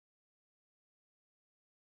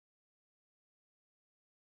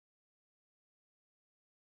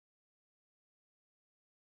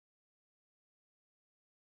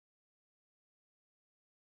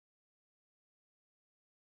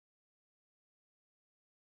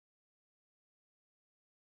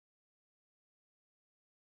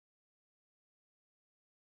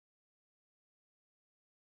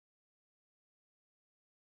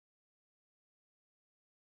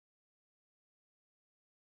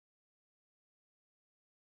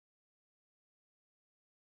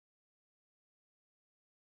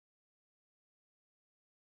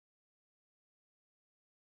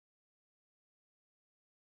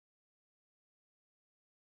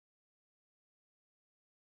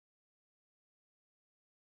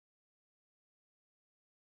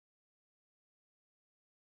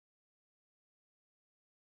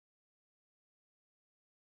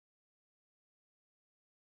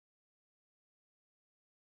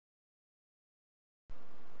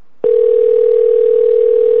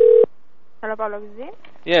 Hello, Pablo.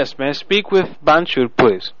 Yes, may I speak with Banchur,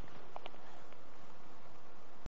 please?